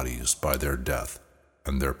sufficient bodies by their death,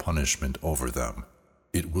 and their punishment over them.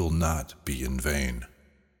 It will not be in vain.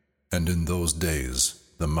 And in those days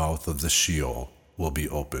the mouth of the Sheol will be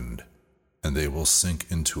opened, and they will sink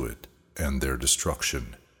into it, and their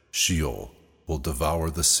destruction, Sheol, will devour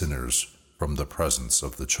the sinners from the presence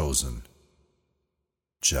of the chosen.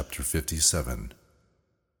 Chapter 57.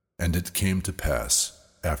 And it came to pass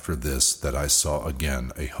after this that I saw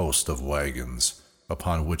again a host of wagons,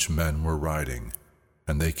 upon which men were riding,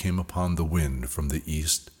 and they came upon the wind from the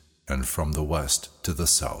east and from the west to the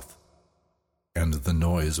south. And the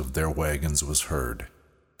noise of their wagons was heard,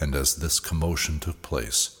 and as this commotion took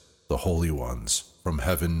place, the holy ones from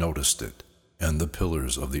heaven noticed it, and the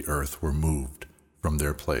pillars of the earth were moved from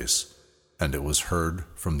their place, and it was heard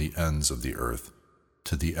from the ends of the earth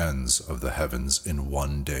to the ends of the heavens in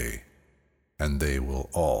one day. And they will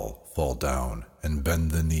all fall down and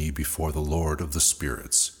bend the knee before the Lord of the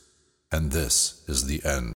spirits, and this is the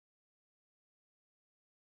end.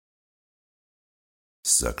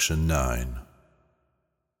 Section 9.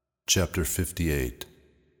 Chapter 58.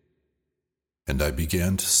 And I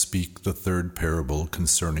began to speak the third parable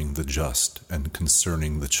concerning the just and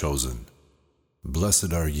concerning the chosen.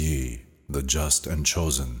 Blessed are ye, the just and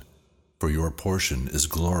chosen, for your portion is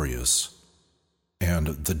glorious. And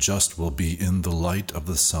the just will be in the light of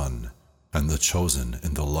the sun, and the chosen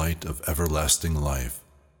in the light of everlasting life.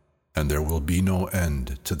 And there will be no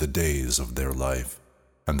end to the days of their life,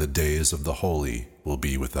 and the days of the holy will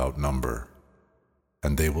be without number.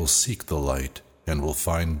 And they will seek the light, and will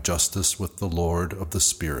find justice with the Lord of the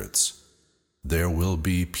spirits. There will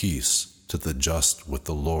be peace to the just with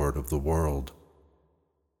the Lord of the world.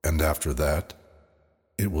 And after that,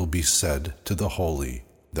 it will be said to the holy,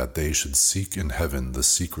 that they should seek in heaven the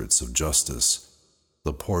secrets of justice,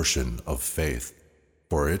 the portion of faith,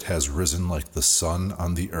 for it has risen like the sun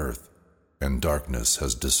on the earth, and darkness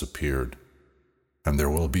has disappeared. And there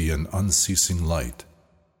will be an unceasing light,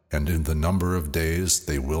 and in the number of days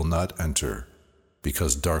they will not enter,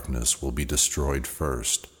 because darkness will be destroyed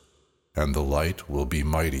first, and the light will be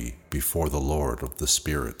mighty before the Lord of the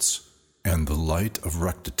spirits, and the light of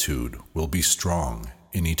rectitude will be strong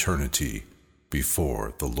in eternity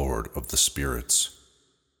before the Lord of the spirits.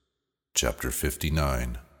 Chapter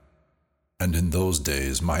 59. And in those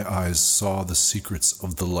days my eyes saw the secrets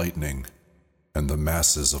of the lightning, and the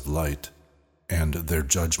masses of light, and their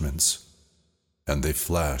judgments, and they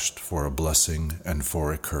flashed for a blessing and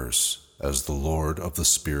for a curse, as the Lord of the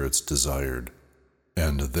spirits desired.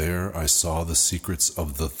 And there I saw the secrets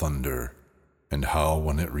of the thunder, and how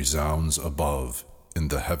when it resounds above, in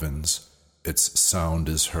the heavens, its sound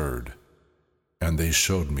is heard. And they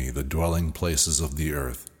showed me the dwelling places of the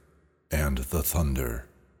earth, and the thunder,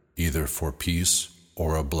 either for peace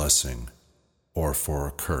or a blessing, or for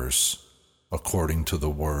a curse, according to the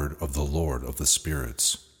word of the Lord of the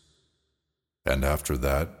spirits. And after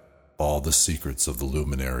that, all the secrets of the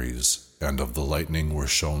luminaries and of the lightning were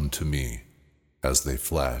shown to me, as they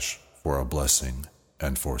flash for a blessing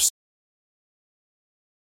and for.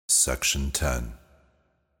 Section 10.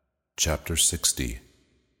 Chapter 60.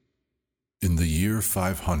 In the year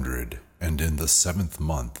 500, and in the 7th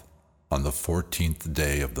month, on the 14th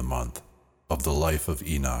day of the month, of the life of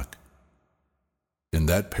Enoch. In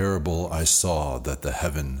that parable I saw that the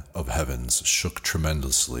heaven of heavens shook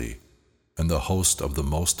tremendously, and the host of the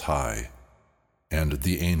Most High, and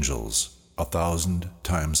the angels, 1,000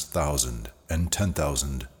 times 1,000, and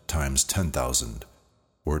 10,000 times 10,000,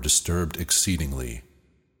 were disturbed exceedingly.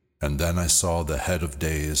 And then I saw the head of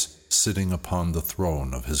days sitting upon the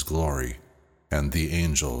throne of his glory, and the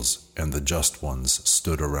angels and the just ones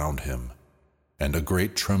stood around him. And a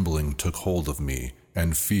great trembling took hold of me,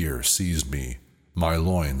 and fear seized me. My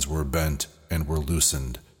loins were bent and were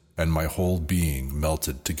loosened, and my whole being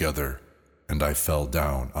melted together, and I fell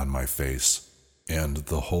down on my face. And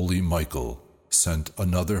the holy Michael sent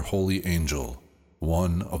another holy angel,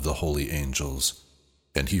 one of the holy angels,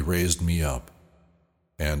 and he raised me up.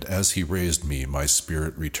 And as he raised me, my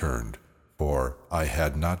spirit returned, for I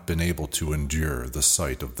had not been able to endure the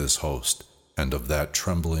sight of this host, and of that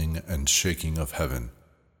trembling and shaking of heaven.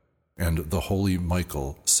 And the holy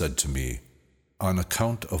Michael said to me, On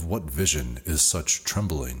account of what vision is such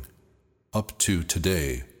trembling? Up to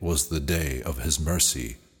today was the day of his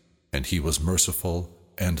mercy, and he was merciful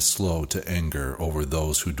and slow to anger over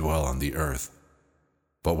those who dwell on the earth.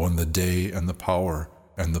 But when the day and the power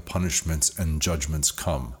and the punishments and judgments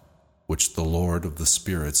come, which the Lord of the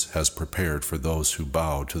spirits has prepared for those who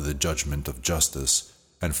bow to the judgment of justice,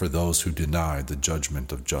 and for those who deny the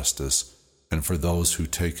judgment of justice, and for those who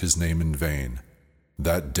take his name in vain,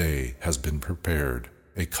 that day has been prepared,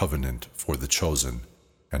 a covenant for the chosen,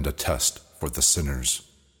 and a test for the sinners.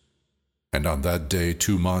 And on that day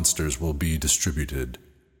 2 monsters will be distributed,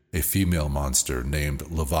 a female monster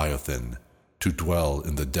named Leviathan, to dwell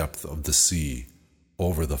in the depth of the sea,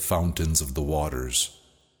 over the fountains of the waters.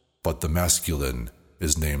 But the masculine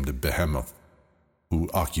is named Behemoth, who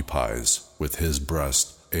occupies with his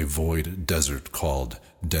breast a void desert called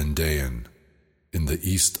Dendain, in the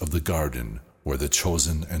east of the garden where the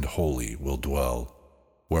chosen and holy will dwell,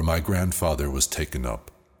 where my grandfather was taken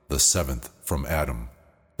up, the 7th from Adam,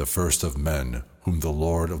 the first of men whom the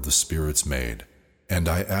Lord of the spirits made. And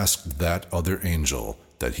I asked that other angel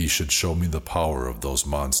that he should show me the power of those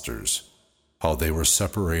monsters, how they were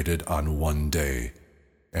separated on one day,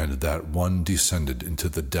 and that one descended into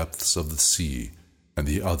the depths of the sea, and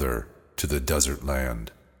the other to the desert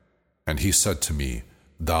land. And he said to me,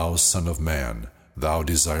 Thou son of man, thou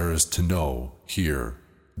desirest to know, here,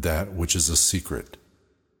 that which is a secret.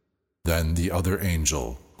 Then the other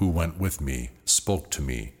angel, who went with me, spoke to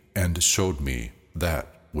me, and showed me that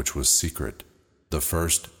which was secret, the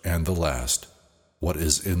first and the last, what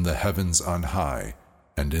is in the heavens on high,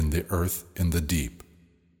 and in the earth in the deep,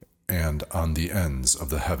 and on the ends of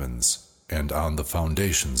the heavens, and on the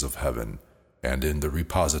foundations of heaven, and in the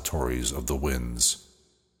repositories of the winds.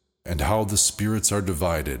 And how the spirits are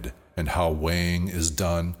divided, and how weighing is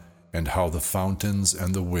done, and how the fountains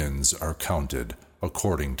and the winds are counted,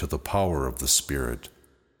 according to the power of the Spirit,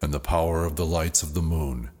 and the power of the lights of the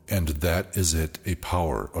moon, and that is it a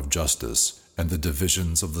power of justice, and the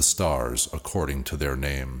divisions of the stars according to their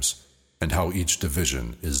names, and how each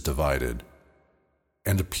division is divided.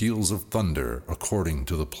 And peals of thunder according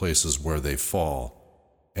to the places where they fall,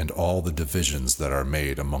 and all the divisions that are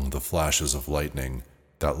made among the flashes of lightning,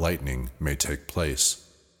 that lightning may take place,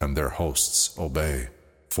 and their hosts obey.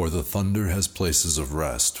 For the thunder has places of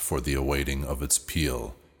rest for the awaiting of its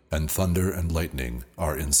peal, and thunder and lightning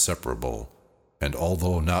are inseparable, and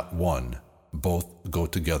although not one, both go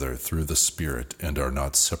together through the Spirit and are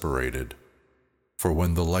not separated. For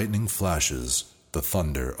when the lightning flashes, the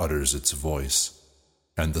thunder utters its voice,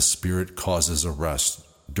 and the Spirit causes a rest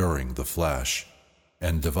during the flash,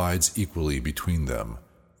 and divides equally between them,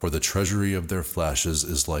 for the treasury of their flashes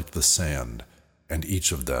is like the sand, and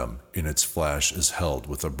each of them in its flash is held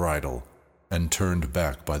with a bridle, and turned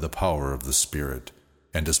back by the power of the Spirit,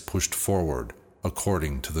 and is pushed forward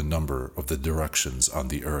according to the number of the directions on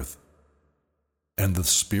the earth. And the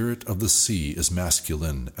spirit of the sea is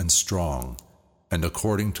masculine and strong, and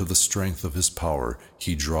according to the strength of his power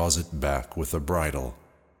he draws it back with a bridle,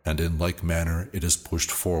 and in like manner it is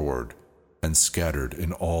pushed forward, and scattered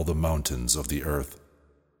in all the mountains of the earth.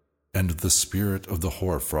 And the spirit of the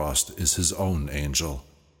hoarfrost is his own angel,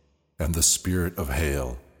 and the spirit of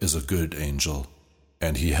hail is a good angel,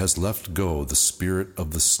 and he has left go the spirit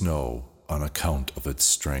of the snow on account of its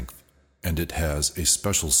strength, and it has a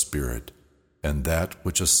special spirit, and that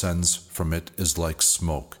which ascends from it is like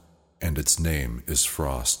smoke, and its name is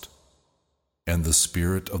frost. And the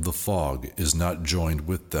spirit of the fog is not joined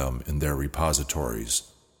with them in their repositories,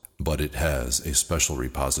 but it has a special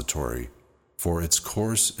repository, for its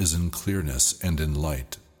course is in clearness and in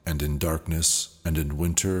light, and in darkness, and in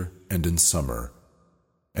winter, and in summer.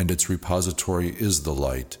 And its repository is the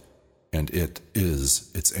light, and it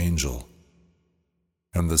is its angel.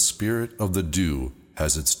 And the spirit of the dew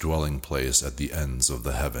has its dwelling place at the ends of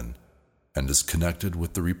the heaven, and is connected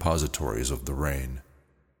with the repositories of the rain.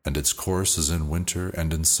 And its course is in winter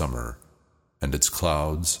and in summer, and its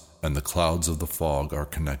clouds and the clouds of the fog are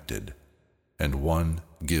connected, and one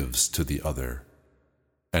gives to the other.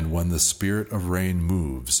 And when the spirit of rain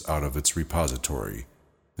moves out of its repository,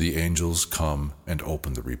 the angels come and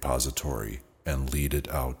open the repository and lead it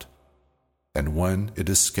out. And when it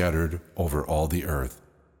is scattered over all the earth,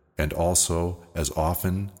 and also as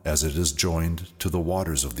often as it is joined to the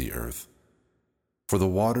waters of the earth. For the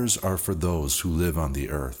waters are for those who live on the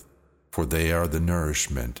earth, for they are the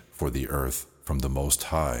nourishment for the earth from the Most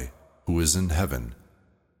High, who is in heaven.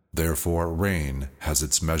 Therefore rain has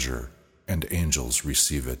its measure, and angels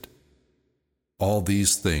receive it. All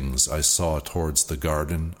these things I saw towards the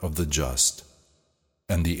garden of the just.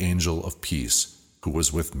 And the angel of peace, who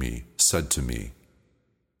was with me, said to me,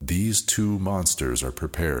 These two monsters are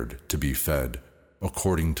prepared to be fed,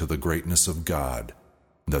 according to the greatness of God,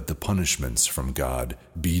 that the punishments from God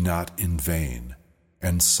be not in vain,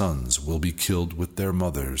 and sons will be killed with their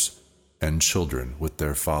mothers, and children with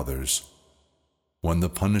their fathers. When the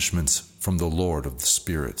punishments from the Lord of the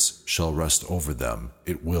spirits shall rest over them,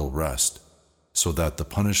 it will rest, so that the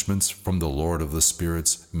punishments from the Lord of the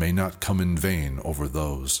spirits may not come in vain over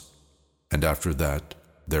those. And after that,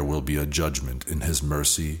 there will be a judgment in his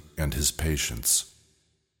mercy and his patience.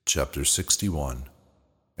 Chapter 61.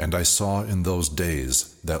 And I saw in those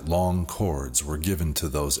days that long cords were given to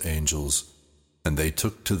those angels, and they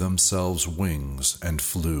took to themselves wings and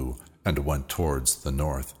flew and went towards the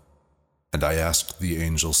north. And I asked the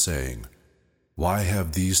angel, saying, Why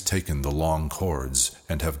have these taken the long cords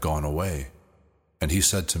and have gone away? And he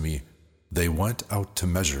said to me, They went out to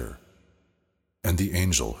measure. And the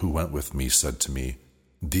angel who went with me said to me,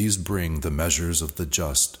 These bring the measures of the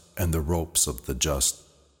just and the ropes of the just,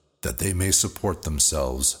 that they may support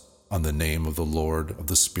themselves on the name of the Lord of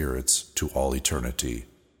the spirits to all eternity.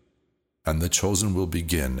 And the chosen will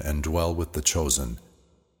begin and dwell with the chosen,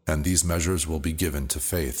 and these measures will be given to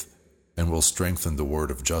faith, and will strengthen the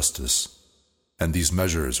word of justice. And these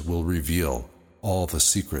measures will reveal all the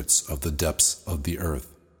secrets of the depths of the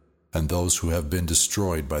earth, and those who have been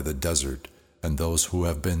destroyed by the desert, and those who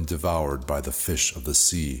have been devoured by the fish of the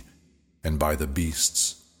sea, and by the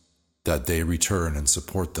beasts, that they return and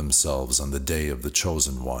support themselves on the day of the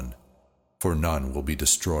chosen one. For none will be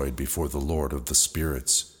destroyed before the Lord of the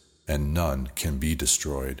spirits, and none can be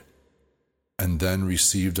destroyed. And then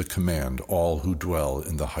received a command all who dwell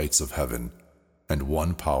in the heights of heaven, and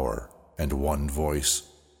one power, and one voice,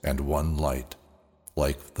 and one light,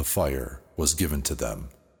 like the fire, was given to them.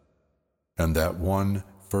 And that one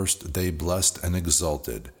first they blessed and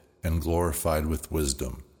exalted, and glorified with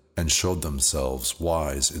wisdom, and showed themselves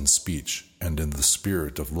wise in speech and in the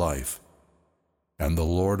spirit of life. And the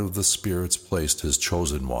Lord of the spirits placed his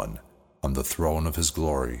chosen one on the throne of his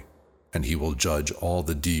glory, and he will judge all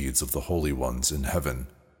the deeds of the holy ones in heaven,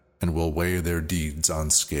 and will weigh their deeds on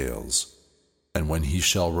scales. And when he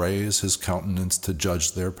shall raise his countenance to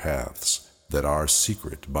judge their paths, that are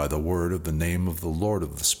secret by the word of the name of the Lord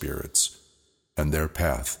of the spirits, and their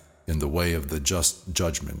path in the way of the just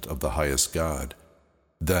judgment of the highest God,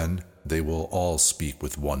 then they will all speak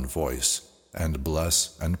with one voice, and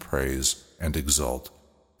bless and praise and exalt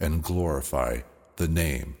and glorify the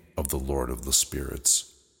name of the Lord of the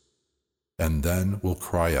spirits. And then will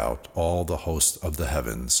cry out all the host of the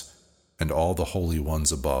heavens, and all the holy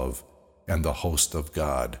ones above, and the host of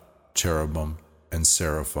God, cherubim and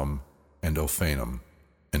seraphim and ophanim,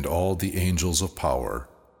 and all the angels of power,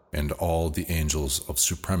 and all the angels of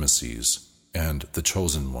supremacies, and the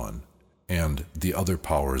chosen one, and the other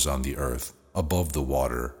powers on the earth, above the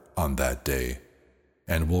water, on that day,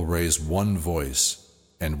 and will raise one voice,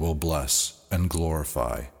 and will bless, and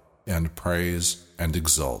glorify, and praise, and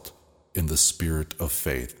exalt, in the spirit of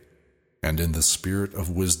faith, and in the spirit of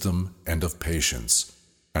wisdom and of patience,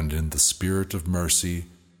 and in the spirit of mercy,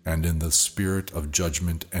 and in the spirit of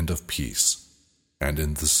judgment and of peace, and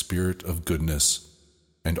in the spirit of goodness,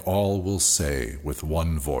 and all will say with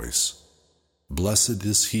one voice, Blessed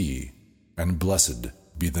is he, and blessed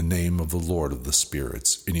be the name of the Lord of the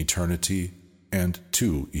spirits in eternity and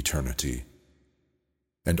to eternity.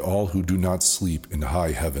 And all who do not sleep in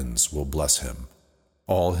high heavens will bless him.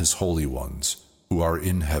 All his holy ones who are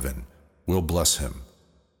in heaven will bless him,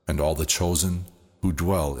 and all the chosen who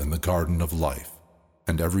dwell in the garden of life,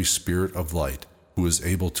 and every spirit of light who is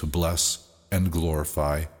able to bless and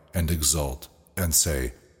glorify and exalt and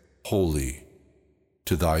say, Holy,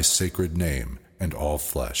 to thy sacred name, and all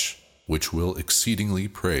flesh, which will exceedingly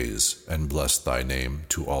praise and bless thy name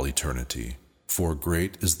to all eternity. For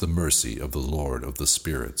great is the mercy of the Lord of the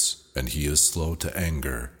spirits, and he is slow to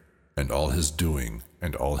anger, and all his doing,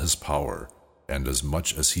 and all his power, and as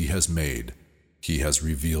much as he has made, he has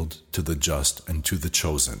revealed to the just and to the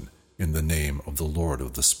chosen, in the name of the Lord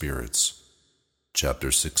of the spirits.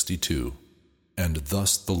 Chapter 62. And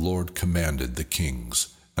thus the Lord commanded the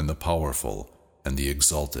kings, and the powerful, and the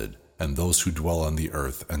exalted, and those who dwell on the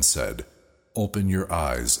earth, and said, Open your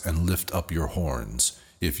eyes, and lift up your horns,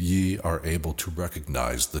 if ye are able to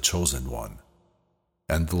recognize the chosen one.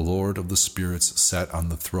 And the Lord of the spirits sat on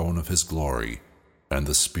the throne of his glory, and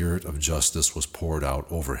the spirit of justice was poured out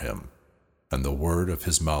over him. And the word of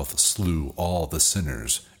his mouth slew all the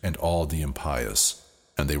sinners and all the impious,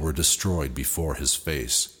 and they were destroyed before his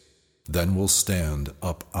face. Then will stand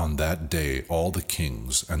up on that day all the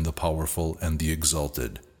kings, and the powerful, and the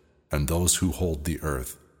exalted, and those who hold the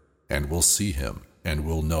earth, and will see him, and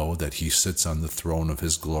will know that he sits on the throne of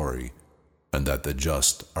his glory, and that the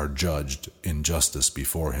just are judged in justice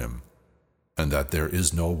before him, and that there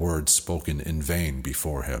is no word spoken in vain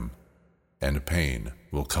before him, and pain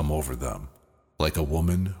will come over them, like a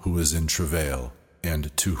woman who is in travail,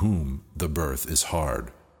 and to whom the birth is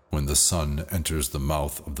hard, when the son enters the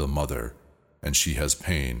mouth of the mother, and she has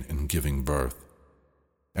pain in giving birth.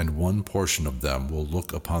 And one portion of them will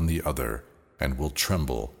look upon the other, and will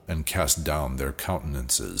tremble and cast down their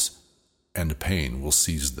countenances, and pain will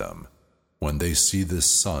seize them, when they see this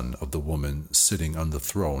son of the woman sitting on the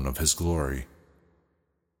throne of his glory.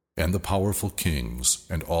 And the powerful kings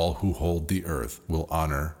and all who hold the earth will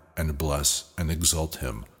honor and bless and exalt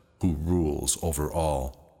him who rules over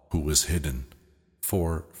all, who is hidden.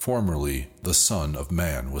 For formerly the Son of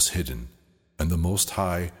Man was hidden, and the Most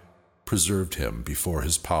High preserved him before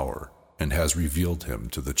his power, and has revealed him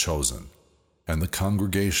to the chosen. And the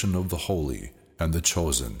congregation of the holy and the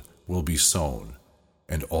chosen will be sown,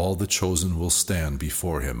 and all the chosen will stand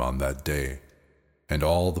before him on that day. And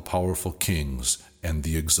all the powerful kings and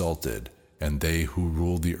the exalted, and they who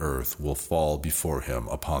rule the earth will fall before him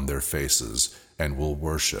upon their faces, and will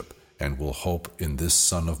worship, and will hope in this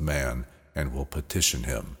Son of Man, and will petition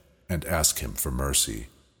him, and ask him for mercy.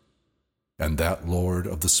 And that Lord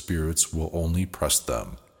of the spirits will only press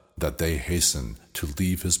them, that they hasten to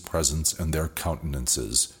leave his presence, and their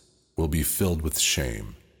countenances will be filled with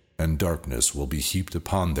shame, and darkness will be heaped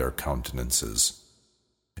upon their countenances.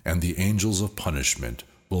 And the angels of punishment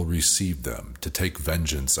will receive them to take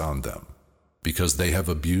vengeance on them, because they have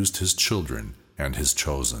abused his children and his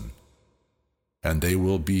chosen. And they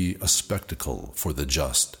will be a spectacle for the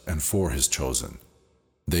just and for his chosen.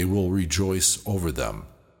 They will rejoice over them,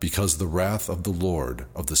 because the wrath of the Lord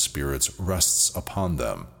of the spirits rests upon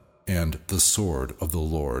them, and the sword of the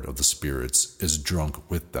Lord of the spirits is drunk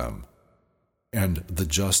with them. And the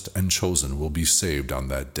just and chosen will be saved on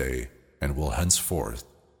that day, and will henceforth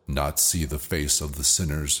not see the face of the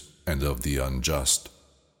sinners and of the unjust.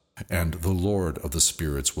 And the Lord of the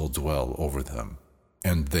spirits will dwell over them,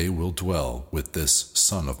 and they will dwell with this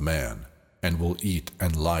Son of Man, and will eat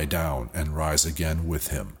and lie down and rise again with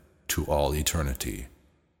him to all eternity.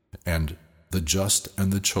 And the just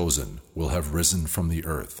and the chosen will have risen from the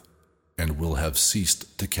earth, and will have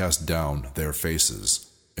ceased to cast down their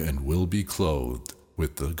faces, and will be clothed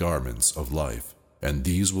with the garments of life. And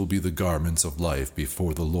these will be the garments of life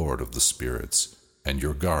before the Lord of the spirits, and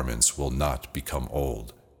your garments will not become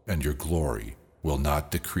old, and your glory will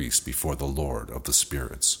not decrease before the Lord of the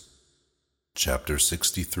spirits. Chapter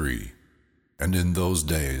 63. And in those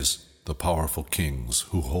days the powerful kings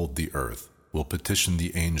who hold the earth will petition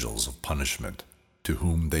the angels of punishment, to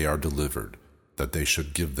whom they are delivered, that they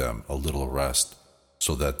should give them a little rest,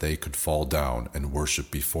 so that they could fall down and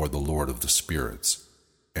worship before the Lord of the spirits,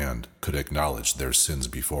 and could acknowledge their sins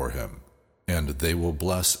before him. And they will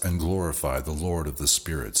bless and glorify the Lord of the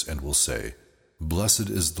spirits, and will say, Blessed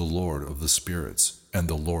is the Lord of the spirits, and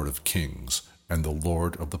the Lord of kings, and the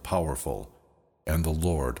Lord of the powerful, and the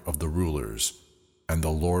Lord of the rulers, and the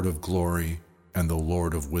Lord of glory, and the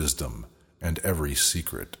Lord of wisdom, and every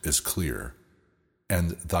secret is clear.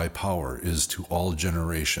 And thy power is to all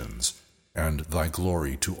generations, and thy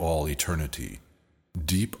glory to all eternity.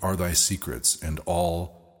 Deep are thy secrets, and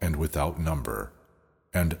all and without number,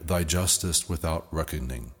 and thy justice without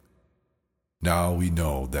reckoning. Now we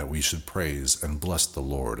know that we should praise and bless the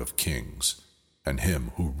Lord of kings, and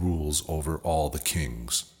him who rules over all the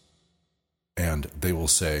kings. And they will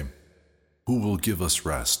say, Who will give us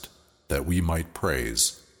rest, that we might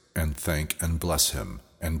praise, and thank and bless him,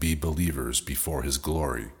 and be believers before his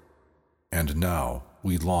glory? And now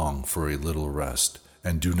we long for a little rest,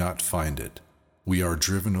 and do not find it. We are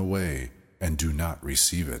driven away, and do not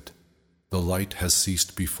receive it. The light has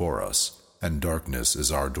ceased before us, and darkness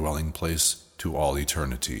is our dwelling place to all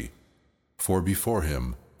eternity. For before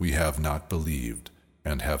him we have not believed,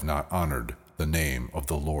 and have not honored the name of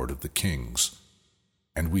the Lord of the kings.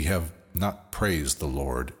 And we have not praised the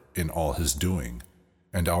Lord in all his doing,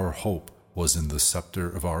 and our hope was in the scepter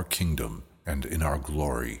of our kingdom and in our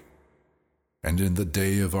glory. And in the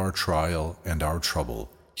day of our trial and our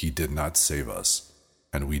trouble he did not save us,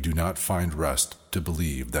 and we do not find rest to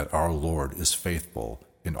believe that our Lord is faithful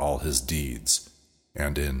in all his deeds,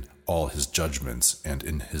 and in all his judgments and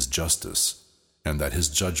in his justice, and that his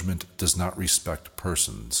judgment does not respect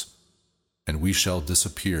persons. And we shall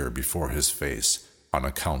disappear before his face on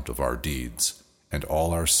account of our deeds, and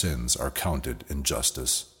all our sins are counted in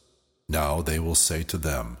justice. Now they will say to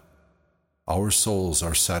them, Our souls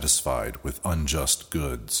are satisfied with unjust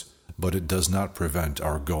goods, but it does not prevent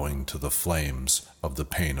our going to the flames of the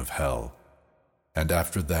pain of hell. And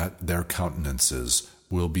after that their countenances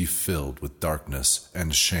will be filled with darkness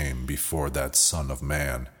and shame before that Son of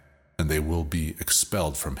Man, and they will be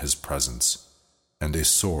expelled from his presence, and a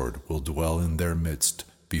sword will dwell in their midst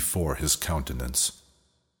before his countenance.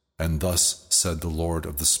 And thus said the Lord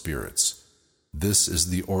of the spirits, This is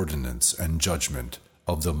the ordinance and judgment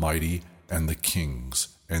of the mighty and the kings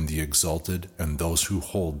and the exalted and those who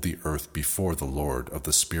hold the earth before the Lord of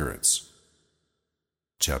the spirits.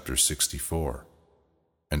 Chapter 64.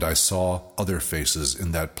 And I saw other faces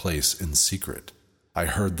in that place in secret. I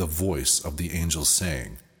heard the voice of the angels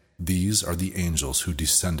saying, These are the angels who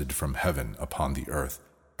descended from heaven upon the earth,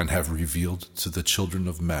 and have revealed to the children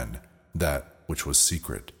of men that which was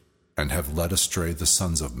secret, and have led astray the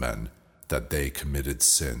sons of men, that they committed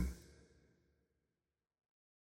sin.